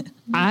 No.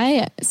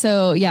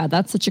 So yeah,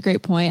 that's such a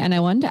great point. And I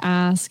wanted to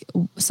ask,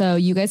 so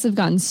you guys have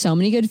gotten so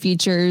many good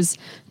features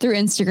through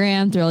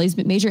Instagram, through all these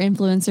major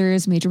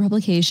influencers, major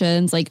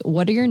publications. Like,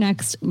 what are your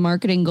next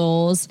marketing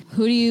goals?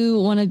 Who do you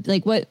want to,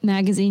 like, what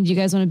magazine do you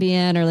guys want to be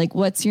in? Or like,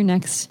 what's your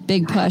next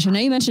big push? I know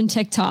you mentioned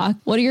TikTok.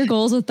 What are your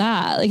goals with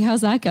that? Like,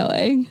 how's that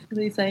going?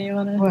 Lisa, you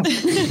want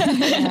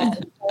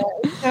to?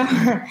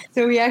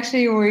 So we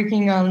actually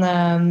working on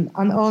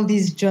all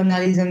these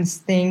journalism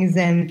things,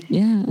 and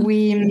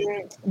we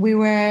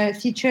were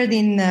featured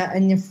in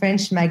a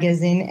French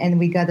magazine, and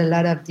we got a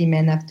lot of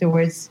demand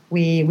afterwards.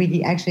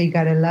 We actually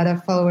got a lot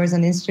of followers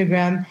on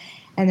Instagram,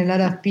 and a lot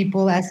of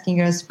people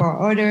asking us for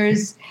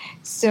orders.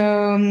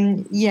 So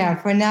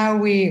for now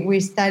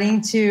we're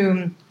starting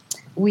to.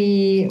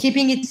 We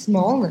keeping it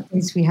small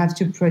since we have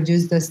to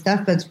produce the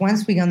stuff, but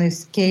once we're gonna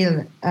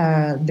scale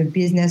the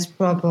business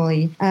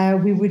properly,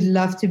 we would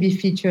love to be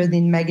featured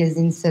in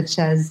magazines such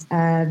as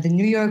the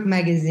New York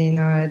Magazine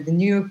or the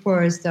New York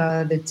Post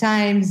or the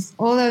Times.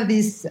 All of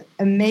these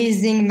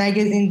amazing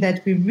magazines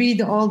that we read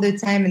all the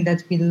time and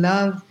that we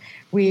love.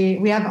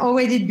 We have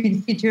already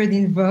been featured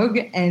in Vogue,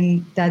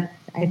 and that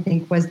I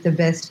think was the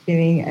best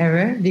feeling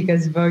ever,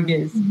 because Vogue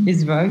is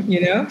Vogue,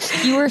 You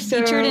were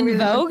featured in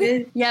Vogue?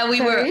 Yeah,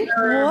 we were.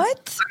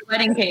 What? Our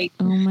wedding cake.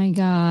 Oh my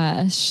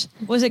gosh.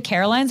 Was it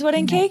Caroline's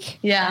wedding cake?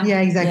 Yeah.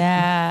 Yeah, exactly.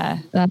 Yeah.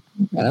 That's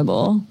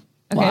incredible.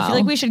 Okay, Wow. I feel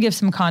like we should give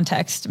some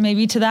context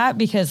maybe to that,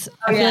 because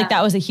I feel like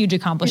that was a huge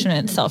accomplishment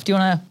in itself. Do you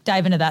want to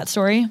dive into that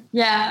story?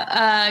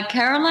 Yeah,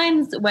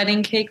 Caroline's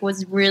wedding cake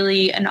was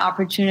really an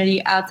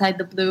opportunity outside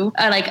the blue,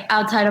 like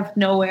outside of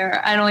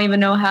nowhere. I don't even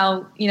know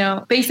how,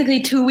 basically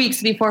 2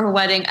 weeks before her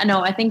wedding.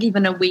 I think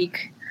even a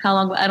week. How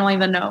long? I don't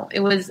even know. It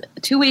was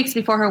 2 weeks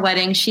before her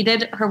wedding. She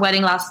did her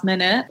wedding last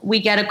minute.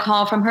 We get a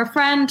call from her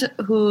friend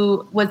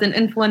who was an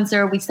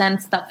influencer we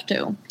sent stuff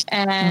to.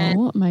 And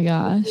oh my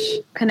gosh,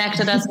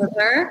 connected us with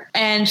her.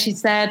 And she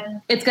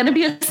said, it's going to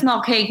be a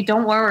small cake.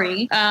 Don't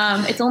worry.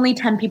 It's only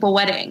 10 people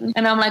wedding.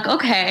 And I'm like,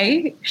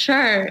 okay,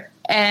 sure.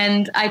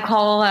 And I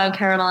call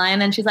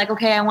Caroline, and she's like,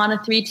 okay, I want a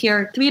 3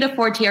 to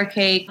 4 tier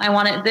cake. I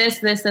want it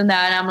this, and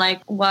that. And I'm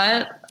like,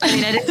 what? I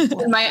mean,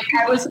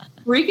 I was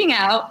freaking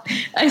out.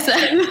 I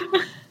said,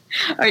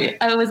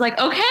 I was like,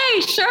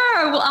 okay,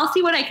 sure. Well, I'll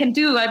see what I can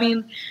do. I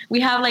mean, we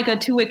have like a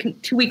 2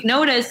 week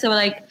notice. So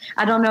like,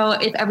 I don't know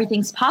if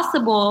everything's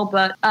possible,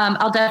 but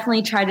I'll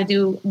definitely try to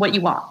do what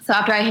you want. So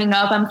after I hang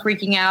up, I'm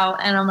freaking out,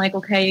 and I'm like,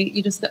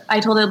 okay, I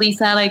told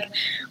Elisa, like,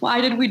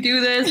 why did we do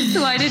this?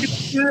 Why did we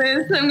do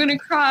this? I'm going to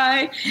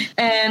cry.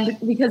 And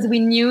because we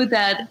knew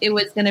that it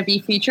was going to be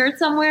featured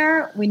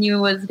somewhere, we knew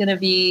it was going to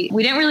be,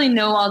 we didn't really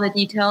know all the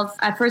details.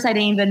 At first, I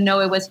didn't even know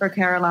it was for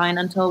Caroline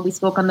until we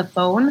spoke on the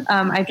phone.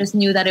 I just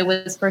knew that it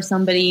was for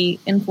somebody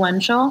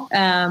influential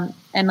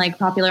and like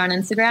popular on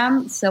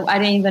Instagram. So I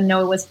didn't even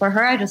know it was for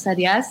her. I just said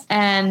yes.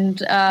 And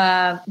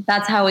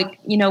that's how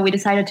we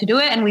decided to do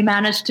it. And we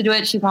managed to do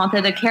it. She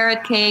wanted a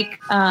carrot cake.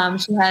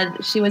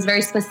 She was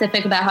very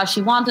specific about how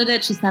she wanted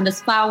it. She sent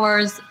us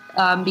flowers.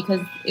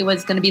 Because it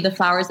was going to be the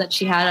flowers that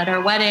she had at her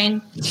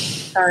wedding.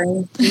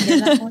 Sorry.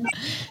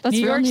 That's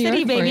New York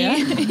City, baby.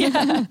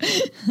 Yeah.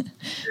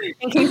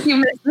 in case you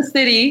missed the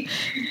city.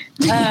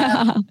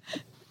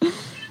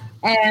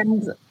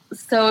 And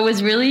so it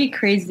was really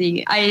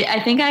crazy.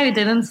 I think I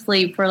didn't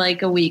sleep for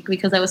like a week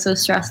because I was so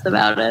stressed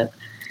about it.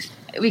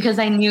 Because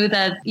I knew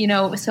that,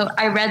 so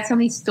I read so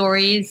many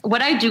stories.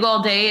 What I do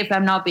all day if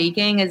I'm not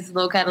baking is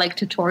look at like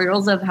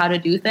tutorials of how to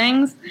do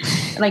things,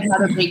 like how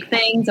to bake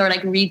things, or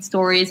like read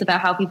stories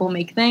about how people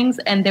make things.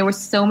 And there were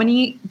so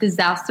many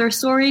disaster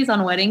stories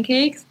on wedding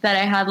cakes that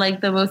I had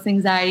like the most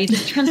anxiety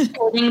just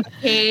transporting the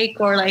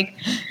cake, or like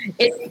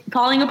it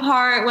falling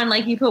apart when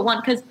like you put one,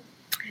 because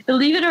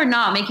believe it or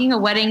not, making a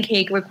wedding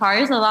cake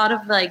requires a lot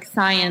of like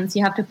science.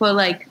 You have to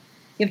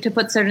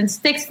put certain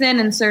sticks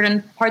in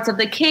certain parts of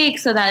the cake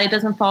so that it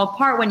doesn't fall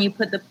apart when you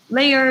put the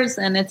layers.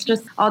 And it's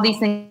just all these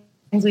things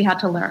we had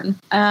to learn.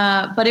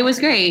 But it was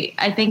great.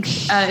 I think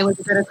it was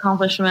a good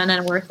accomplishment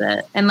and worth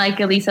it. And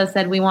like Elisa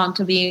said, we want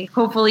to be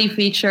hopefully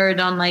featured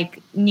on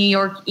like New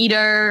York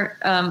Eater,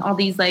 all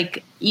these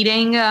like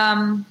eating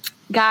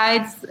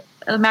guides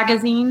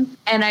magazine.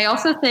 And I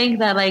also think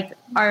that like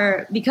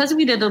because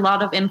we did a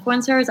lot of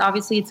influencers,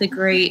 obviously it's a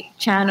great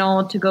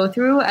channel to go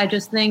through. I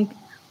just think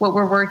what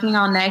we're working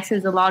on next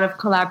is a lot of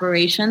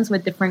collaborations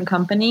with different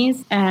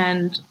companies.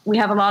 And we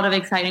have a lot of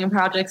exciting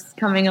projects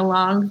coming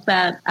along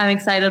that I'm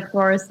excited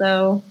for.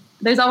 So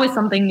there's always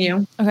something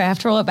new. Okay, I have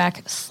to roll it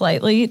back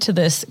slightly to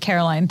this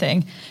Caroline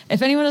thing.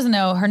 If anyone doesn't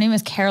know, her name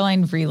is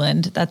Caroline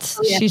Vreeland.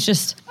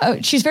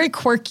 She's very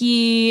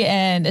quirky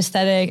and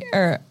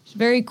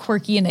very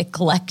quirky and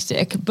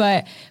eclectic,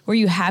 but were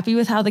you happy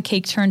with how the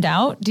cake turned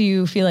out? Do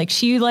you feel like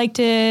she liked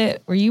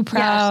it? Were you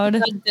proud?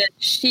 Yeah, she liked it.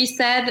 She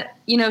said,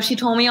 she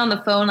told me on the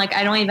phone, like,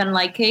 I don't even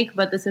like cake,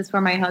 but this is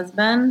for my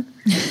husband.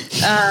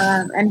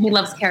 And he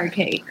loves carrot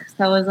cake.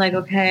 So I was like,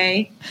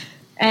 okay.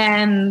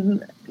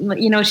 And,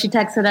 she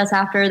texted us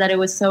after that it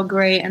was so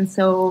great and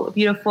so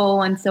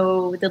beautiful and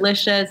so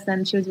delicious.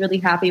 And she was really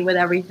happy with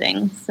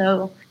everything.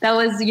 So that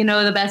was,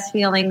 the best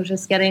feeling,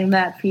 just getting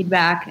that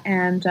feedback.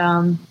 And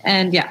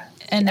yeah.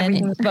 And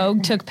then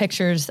Vogue took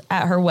pictures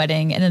at her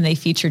wedding, and then they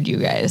featured you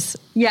guys.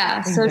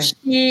 Yeah. So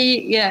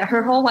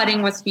her whole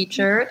wedding was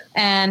featured.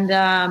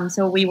 And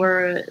so we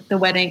were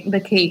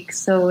the cake.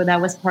 So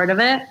that was part of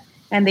it.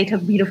 And they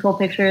took beautiful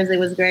pictures. It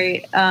was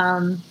great.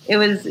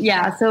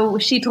 So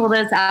she told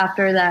us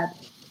after that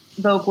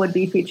Vogue would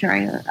be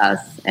featuring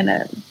us in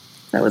it.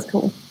 That was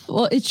cool.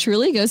 Well, it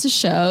truly goes to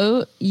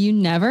show you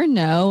never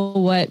know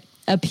what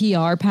a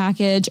PR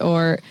package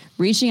or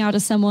reaching out to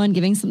someone,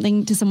 giving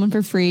something to someone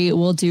for free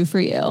will do for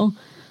you.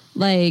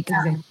 Like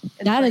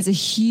that is a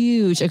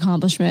huge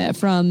accomplishment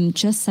from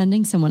just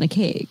sending someone a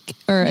cake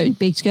or a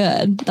baked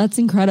good. That's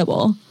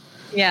incredible.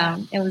 Yeah,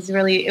 it was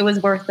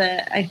worth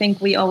it. I think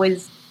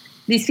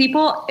these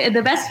people,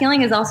 the best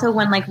feeling is also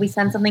when like we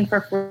send something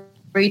for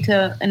free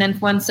to an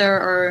influencer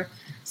or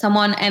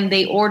someone and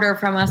they order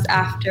from us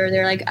after.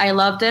 They're like, I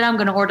loved it. I'm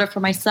going to order for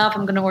myself.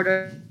 I'm going to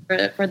order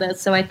for this.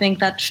 So I think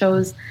that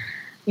shows,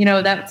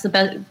 that's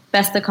the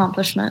best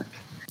accomplishment.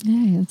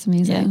 Yeah, that's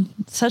amazing.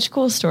 Yeah. Such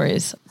cool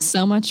stories.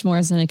 So much more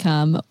is going to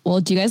come.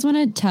 Well, do you guys want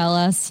to tell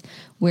us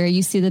where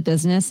you see the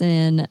business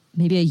in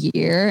maybe a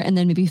year and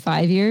then maybe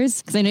 5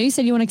 years? Because I know you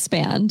said you want to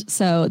expand.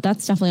 So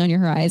that's definitely on your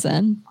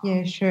horizon.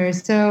 Yeah, sure.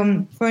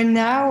 So for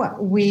now,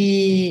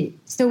 we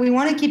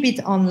want to keep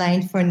it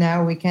online for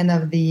now. We kind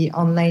of the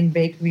online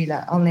bakery,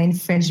 online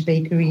French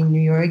bakery in New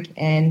York,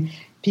 and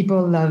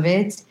people love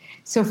it.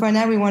 So for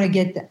now, we want to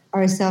get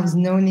ourselves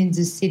known in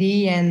the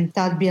city and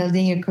start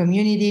building a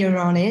community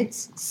around it.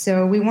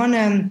 So we'll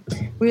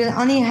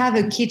only have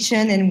a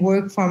kitchen and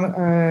work from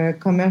a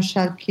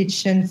commercial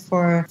kitchen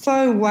for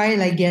a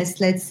while, I guess,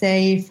 let's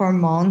say 4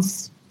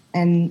 months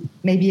and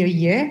maybe a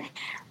year.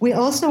 We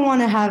also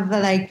want to have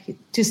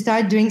to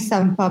start doing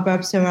some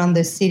pop-ups around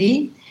the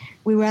city.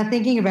 We were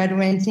thinking about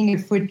renting a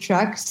food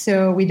truck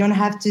so we don't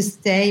have to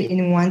stay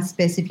in one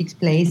specific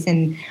place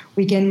and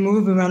we can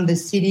move around the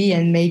city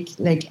and make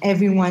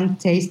everyone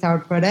taste our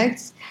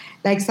products.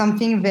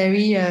 Something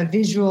very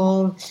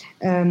visual,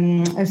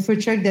 a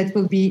food truck that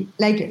will be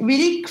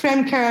really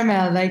creme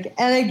caramel,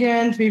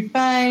 elegant,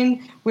 refined,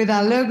 with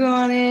our logo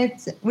on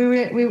it. We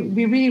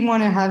really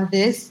want to have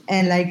this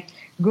and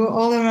go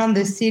all around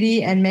the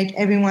city and make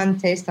everyone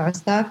taste our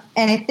stuff.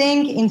 And I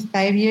think in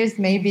 5 years,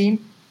 maybe,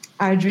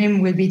 our dream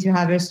will be to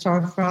have a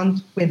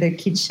storefront with a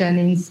kitchen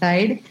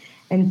inside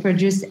and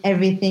produce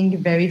everything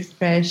very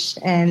fresh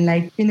and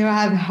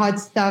have hot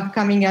stuff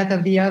coming out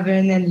of the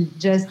oven and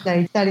just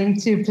starting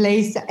to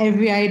place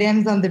every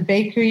items on the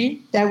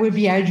bakery. That would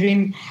be our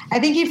dream. I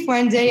think if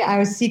one day I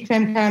will see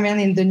creme caramel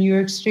in the New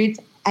York street,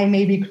 I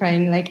may be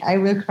crying. I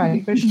will cry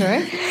for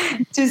sure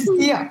to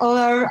see all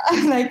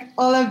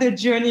of the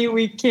journey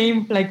we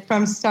came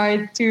from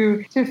start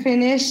to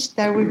finish.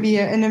 That would be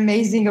an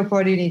amazing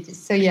opportunity.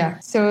 So yeah,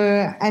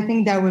 I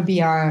think that would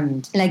be our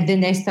the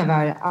next of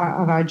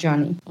our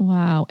journey.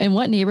 Wow. And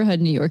what neighborhood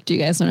in New York do you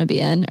guys want to be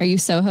in? Are you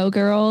Soho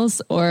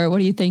girls or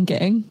what are you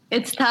thinking?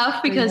 It's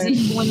tough because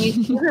when you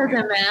see the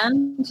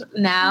demand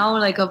now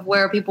of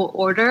where people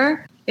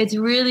order, it's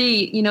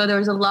really,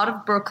 there's a lot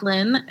of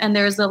Brooklyn and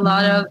there's a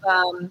lot of,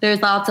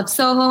 there's lots of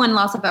Soho and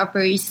lots of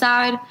Upper East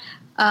Side.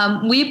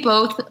 We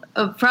both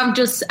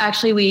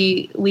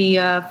we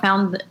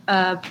found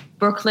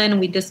Brooklyn.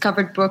 We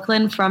discovered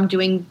Brooklyn from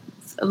doing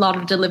a lot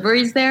of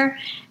deliveries there.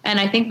 And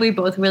I think we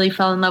both really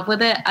fell in love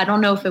with it. I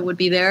don't know if it would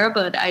be there,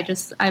 but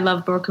I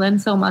love Brooklyn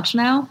so much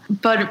now.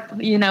 But,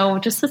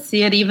 just to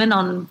see it even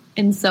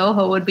in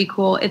Soho would be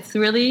cool. It's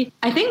really,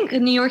 I think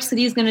New York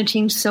City is going to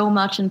change so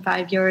much in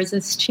 5 years.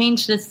 It's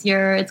changed this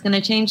year. It's going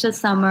to change this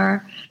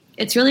summer.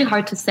 It's really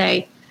hard to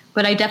say.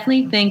 But I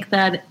definitely think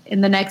that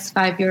in the next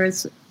 5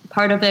 years,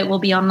 part of it will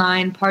be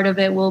online. Part of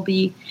it will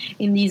be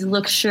in these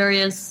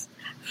luxurious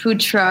food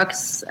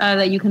trucks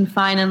that you can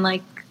find in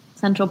like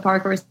Central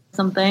Park or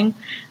something,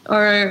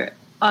 or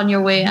on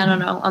your way, I don't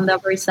know, on the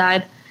Upper East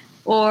Side.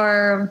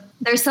 Or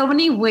there's so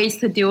many ways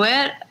to do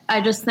it.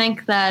 I just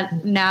think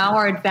that now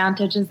our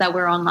advantage is that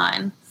we're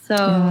online.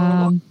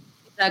 So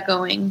keep that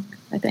going,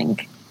 I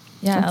think.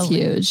 Yeah, that's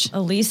huge.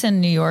 A lease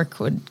in New York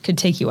could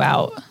take you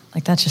out.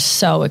 Like, that's just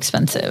so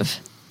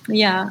expensive.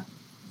 Yeah.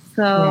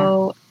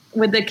 So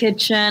with the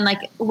kitchen,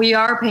 like we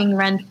are paying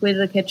rent with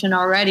the kitchen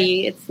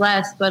already. It's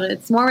less, but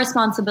it's more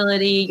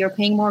responsibility. You're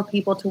paying more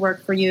people to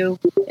work for you.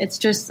 It's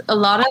just a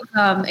lot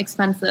of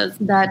expenses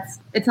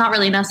it's not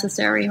really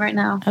necessary right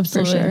now.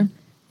 Absolutely. For sure.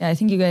 Yeah, I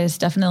think you guys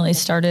definitely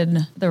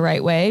started the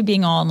right way,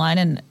 being all online.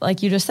 And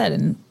like you just said,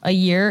 in a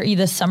year,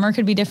 this summer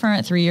could be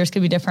different. 3 years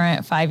could be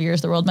different. 5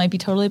 years, the world might be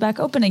totally back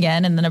open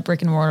again. And then a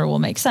brick and mortar will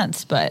make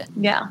sense. But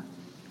yeah.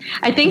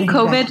 I think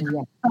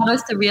COVID taught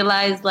us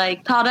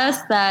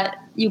that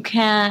you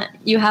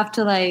have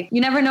to you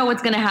never know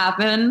what's going to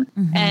happen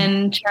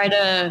and try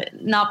to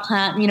not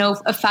plan,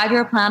 a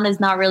 5-year plan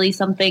is not really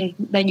something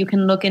that you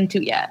can look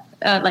into yet.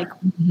 You have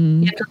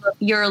to look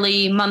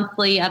yearly,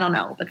 monthly, I don't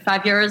know, but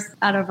 5 years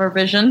out of our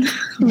vision.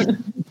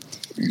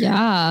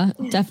 Yeah,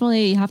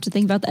 definitely. You have to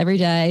think about the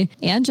everyday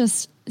and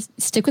just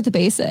stick with the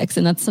basics.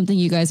 And that's something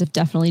you guys have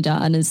definitely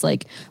done is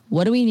like,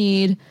 what do we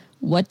need?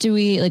 What's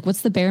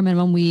the bare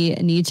minimum we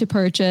need to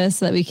purchase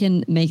so that we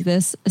can make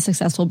this a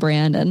successful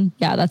brand? And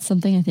yeah, that's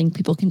something I think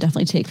people can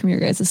definitely take from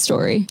your guys'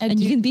 story. And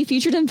you can be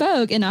featured in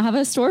Vogue and not have a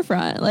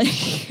storefront.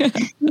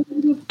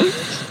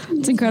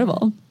 It's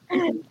incredible.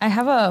 I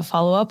have a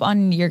follow-up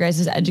on your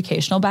guys'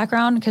 educational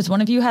background, because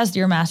one of you has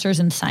your master's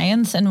in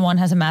science and one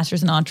has a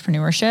master's in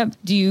entrepreneurship.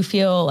 Do you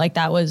feel like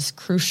that was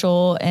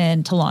crucial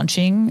into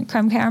launching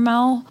Crème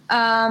Caramel?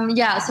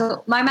 Yeah,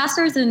 so my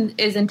master's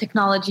is in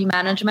technology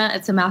management.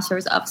 It's a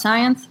master's of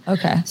science.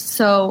 Okay.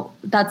 So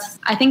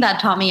I think that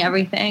taught me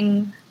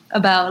everything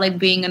about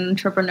being an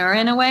entrepreneur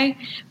in a way,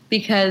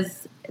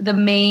 because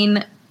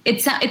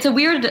it's a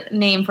weird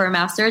name for a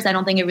master's. I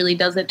don't think it really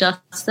does it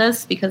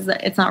justice, because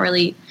it's not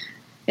really...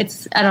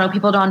 I don't know,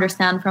 people don't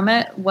understand from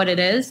it what it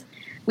is.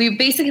 We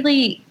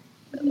basically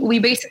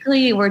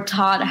were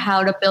taught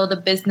how to build a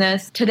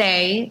business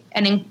today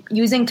and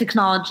using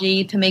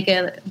technology to make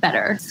it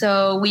better.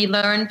 So we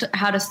learned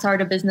how to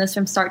start a business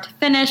from start to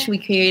finish. We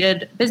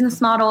created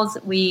business models.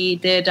 We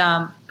did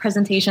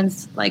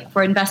presentations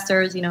for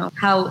investors,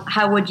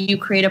 how would you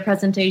create a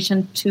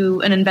presentation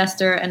to an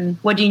investor and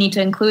what do you need to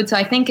include? So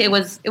I think it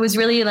was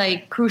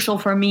really crucial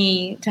for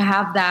me to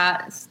have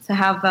that,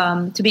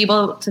 to be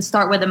able to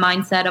start with the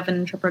mindset of an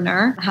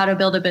entrepreneur, how to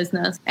build a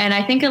business. And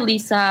I think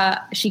Elisa,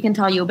 she can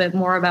tell you a bit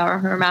more about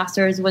her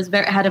master's,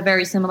 had a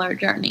very similar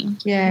journey.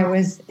 Yeah, it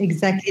was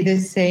exactly the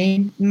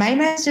same. My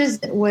master's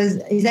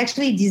is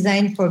actually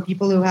designed for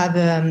people who have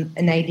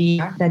an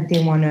idea that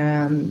they want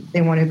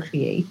to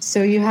create.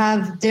 So you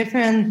have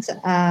different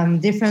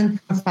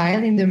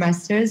profile in the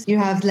masters. You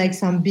have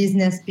some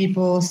business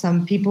people,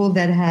 some people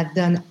that have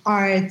done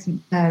art,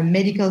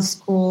 medical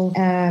school,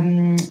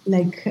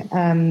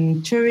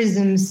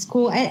 tourism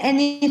school,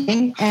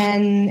 anything,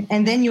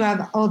 and then you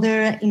have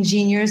other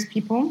engineers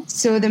people.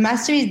 So the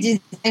master is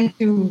designed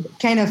to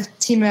kind of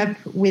team up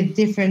with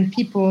different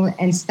people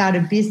and start a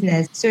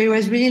business. So it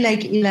was really like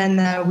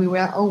Ilana, we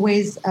were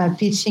always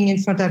pitching in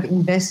front of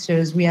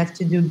investors. We have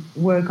to do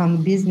work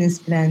on business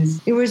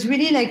plans. It was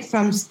really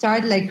from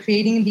start,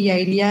 creating the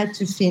idea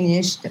to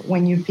finish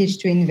when you pitch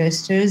to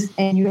investors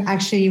and you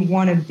actually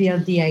want to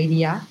build the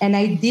idea. And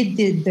I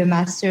did the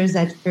master's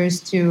at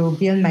first to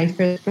build my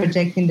first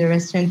project in the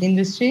restaurant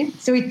industry.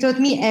 So it taught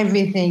me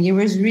everything. It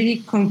was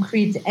really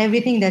concrete.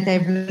 Everything that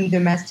I've learned in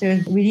the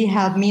master's really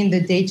helped me in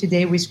the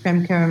day-to-day with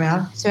Crème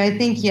Caramel. So I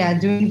think,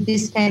 doing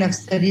this kind of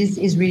studies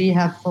is really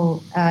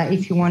helpful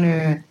if you want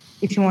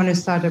to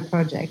start a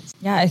project.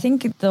 Yeah, I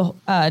think the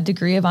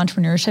degree of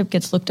entrepreneurship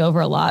gets looked over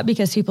a lot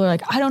because people are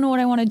like, I don't know what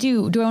I want to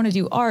do. Do I want to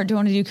do art? Do I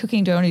want to do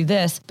cooking? Do I want to do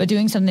this? But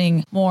doing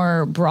something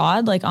more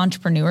broad like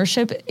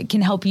entrepreneurship, it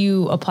can help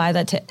you apply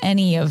that to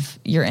any of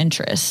your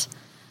interests.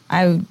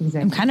 I'm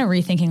kind of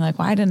rethinking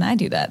why didn't I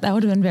do that? That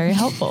would have been very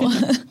helpful.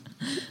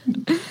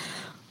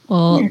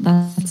 Well,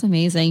 that's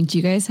amazing. Do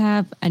you guys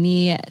have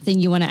anything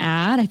you want to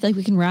add? I feel like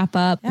we can wrap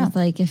up with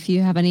like, if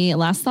you have any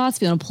last thoughts,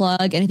 if you want to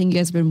plug anything you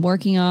guys have been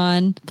working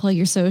on, plug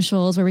your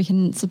socials where we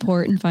can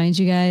support and find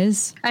you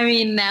guys. I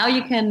mean, now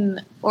you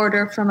can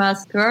order from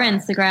us through our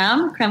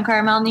Instagram, Creme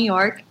Caramel New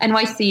York,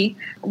 NYC.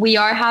 We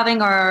are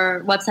having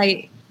our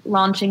website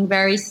launching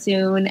very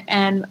soon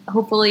and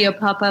hopefully a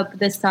pop-up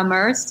this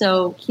summer.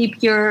 So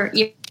keep your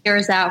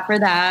ears out for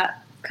that.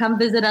 Come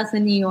visit us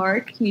in New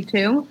York, you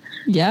too.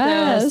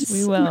 Yes,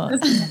 we will.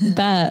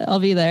 Bet I'll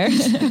be there.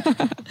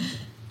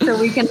 So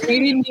we can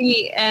maybe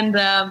meet and,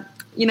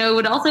 it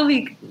would also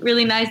be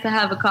really nice to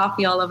have a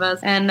coffee, all of us.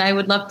 And I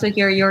would love to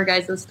hear your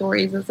guys'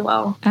 stories as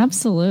well.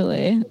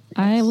 Absolutely.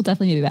 I will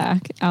definitely be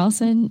back.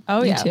 Allison,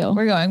 you too.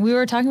 We're going. We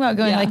were talking about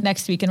going like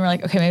next week and we're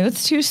like, okay, maybe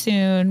it's too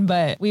soon,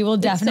 but we will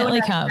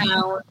definitely come.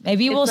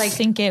 Maybe we'll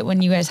sync it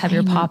when you guys have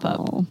your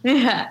pop-up.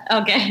 Yeah.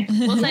 Okay.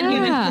 We'll send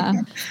you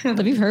an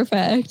That'd be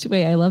perfect.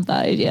 Wait, I love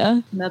that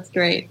idea. That's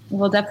great.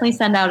 We'll definitely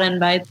send out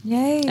invites.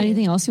 Yay.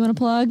 Anything else you want to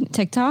plug?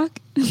 TikTok?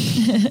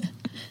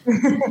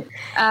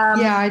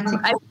 I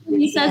think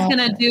Lisa's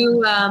gonna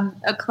do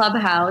a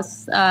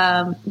Clubhouse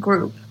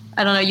group.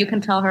 I don't know. You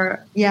can tell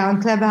her. Yeah,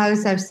 on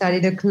Clubhouse, I've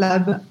started a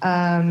club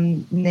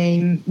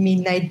named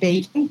Midnight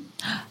Baking,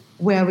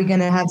 where we're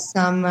gonna have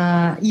some.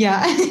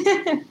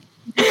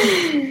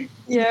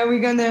 Yeah, we're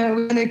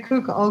gonna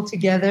cook all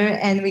together,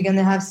 and we're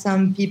gonna have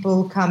some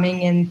people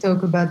coming and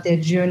talk about their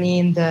journey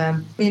in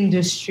the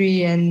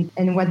industry and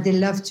what they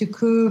love to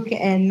cook,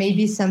 and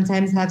maybe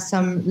sometimes have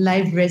some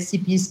live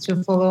recipes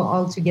to follow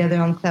all together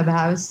on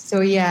Clubhouse.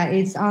 So yeah,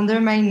 it's under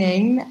my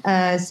name,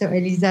 so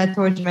Eliza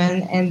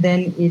Torjman, and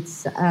then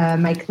it's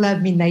my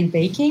club Midnight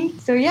Baking.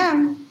 So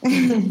yeah.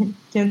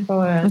 Can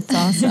follow us.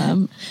 That's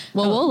awesome.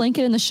 Well, we'll link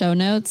it in the show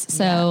notes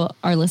so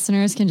our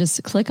listeners can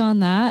just click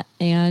on that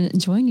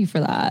and join you for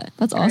that.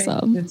 That's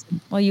awesome.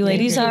 Well, you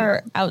ladies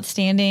are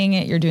outstanding.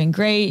 You're doing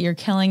great. You're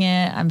killing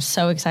it. I'm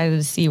so excited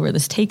to see where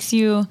this takes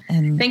you.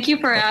 And thank you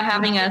for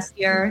having us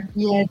here.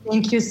 Yeah,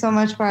 thank you so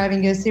much for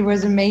having us. It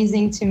was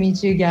amazing to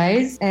meet you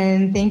guys.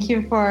 And thank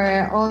you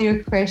for all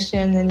your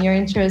questions and your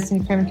interest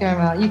in Creme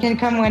Caramel. You can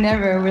come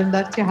whenever. We'd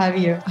love to have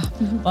you.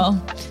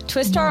 Well,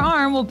 twist our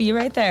arm. We'll be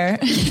right there.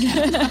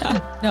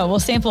 No, we'll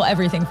sample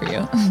everything for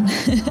you.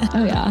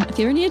 Oh, yeah. If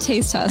you ever need a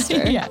taste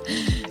tester,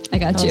 I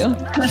got you.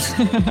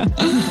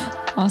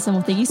 Awesome.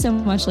 Well, thank you so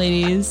much,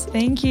 ladies.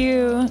 Thank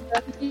you.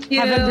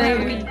 Have a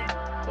great week.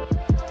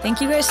 Thank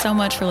you guys so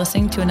much for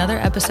listening to another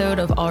episode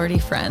of Already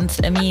Friends.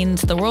 It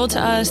means the world to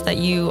us that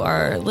you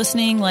are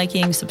listening,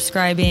 liking,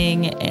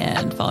 subscribing,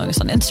 and following us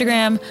on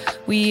Instagram.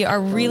 We are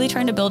really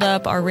trying to build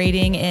up our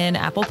rating in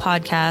Apple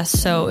Podcasts.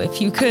 So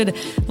if you could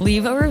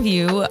leave a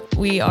review,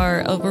 we are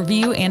a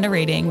review and a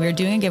rating. We're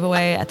doing a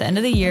giveaway at the end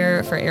of the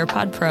year for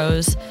AirPod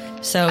Pros.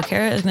 So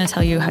Kara is going to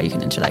tell you how you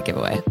can enter that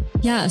giveaway.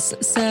 Yes.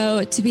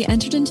 So to be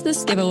entered into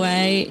this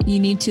giveaway, you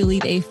need to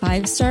leave a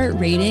 5-star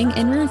rating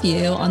and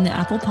review on the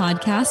Apple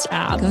Podcast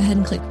app. Go ahead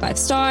and click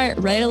 5-star,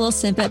 write a little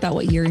snippet about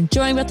what you're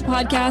enjoying about the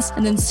podcast,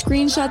 and then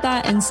screenshot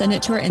that and send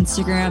it to our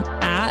Instagram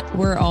at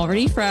We're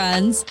Already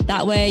Friends.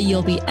 That way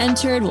you'll be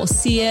entered. We'll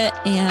see it.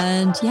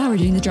 And yeah, we're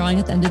doing the drawing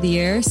at the end of the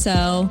year.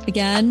 So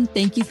again,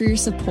 thank you for your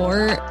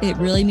support. It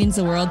really means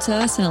the world to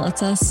us and it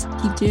lets us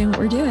keep doing what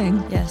we're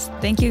doing. Yes.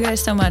 Thank you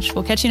guys so much.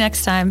 We'll catch you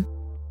next time.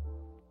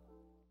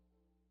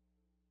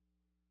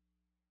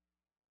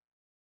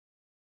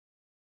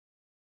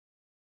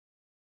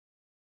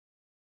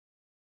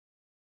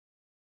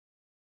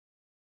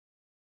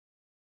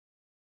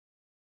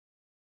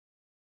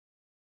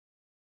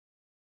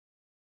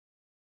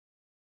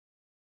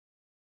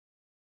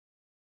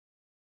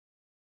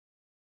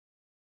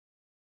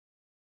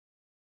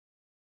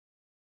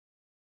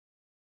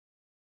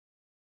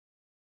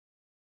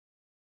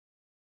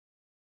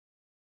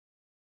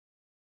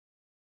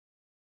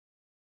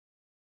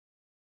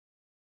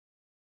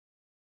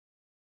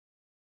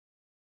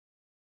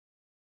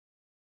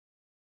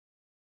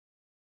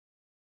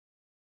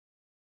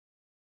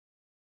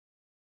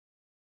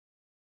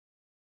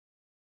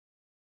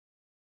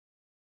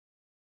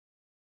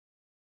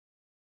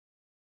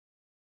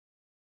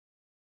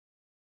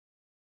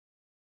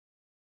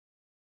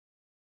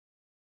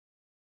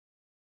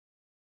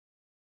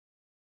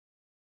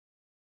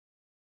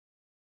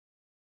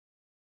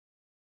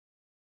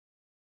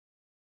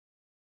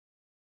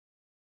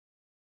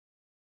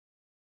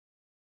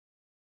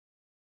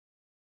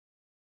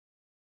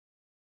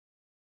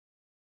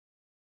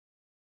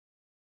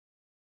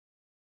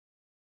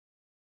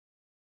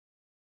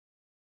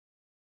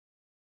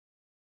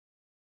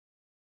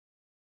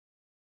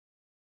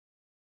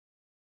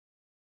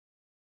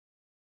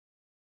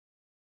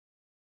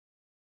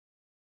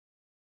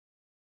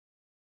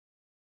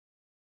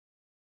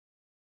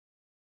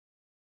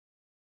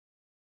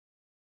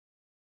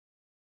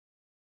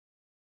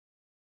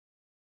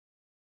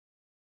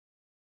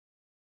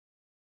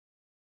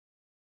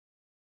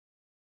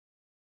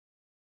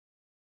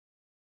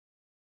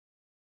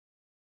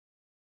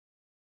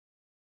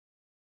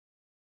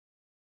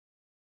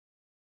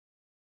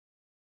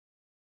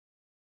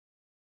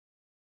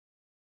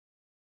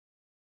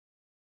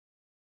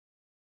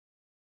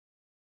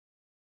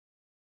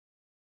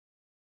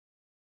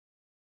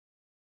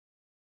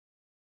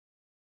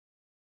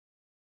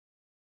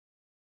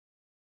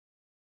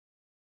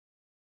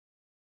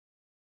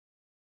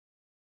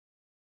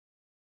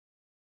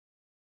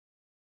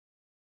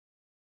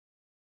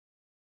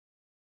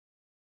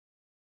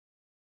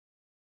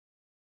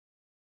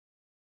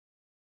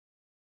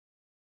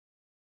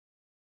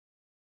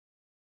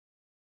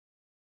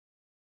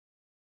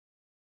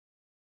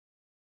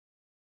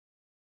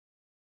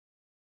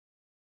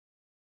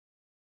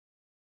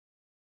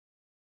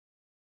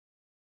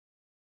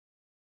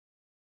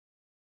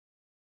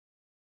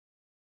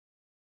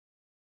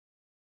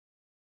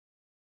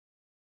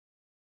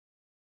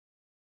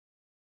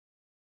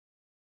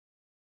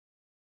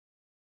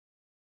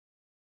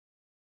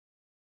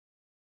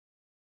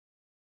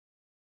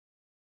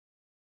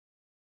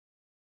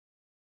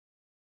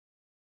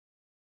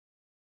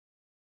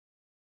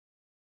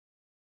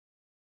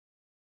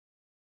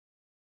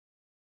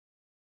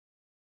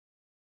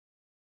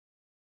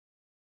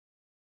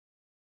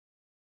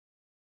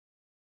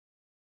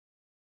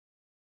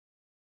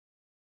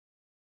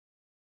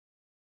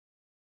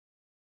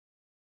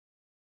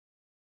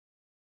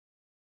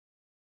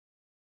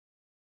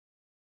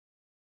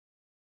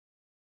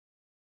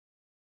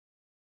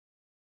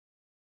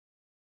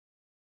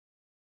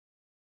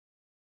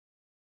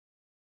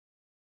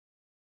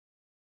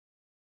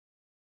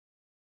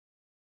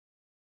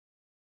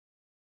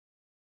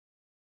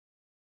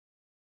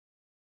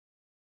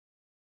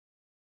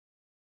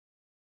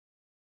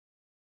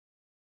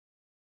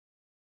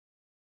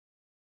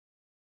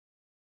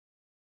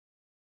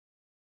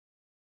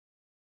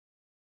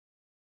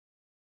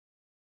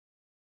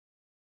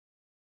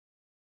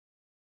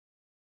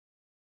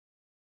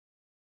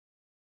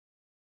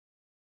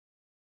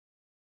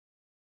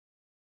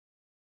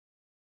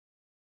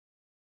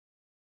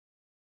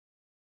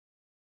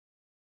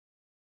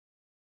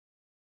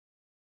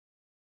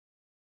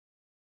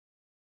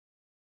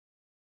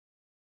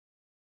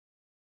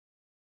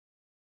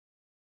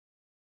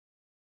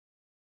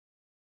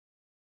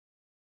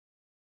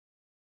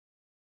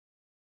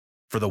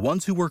 For the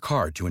ones who work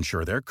hard to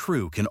ensure their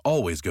crew can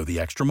always go the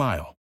extra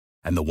mile,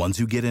 and the ones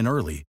who get in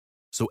early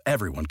so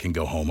everyone can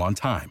go home on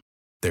time,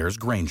 there's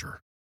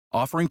Grainger,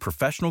 offering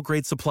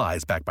professional-grade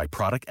supplies backed by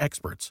product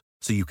experts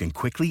so you can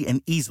quickly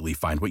and easily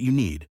find what you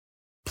need.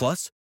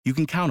 Plus, you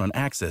can count on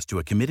access to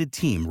a committed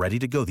team ready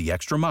to go the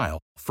extra mile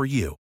for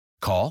you.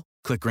 Call,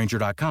 click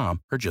Grainger.com,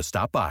 or just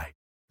stop by.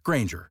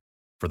 Grainger,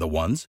 for the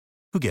ones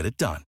who get it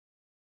done.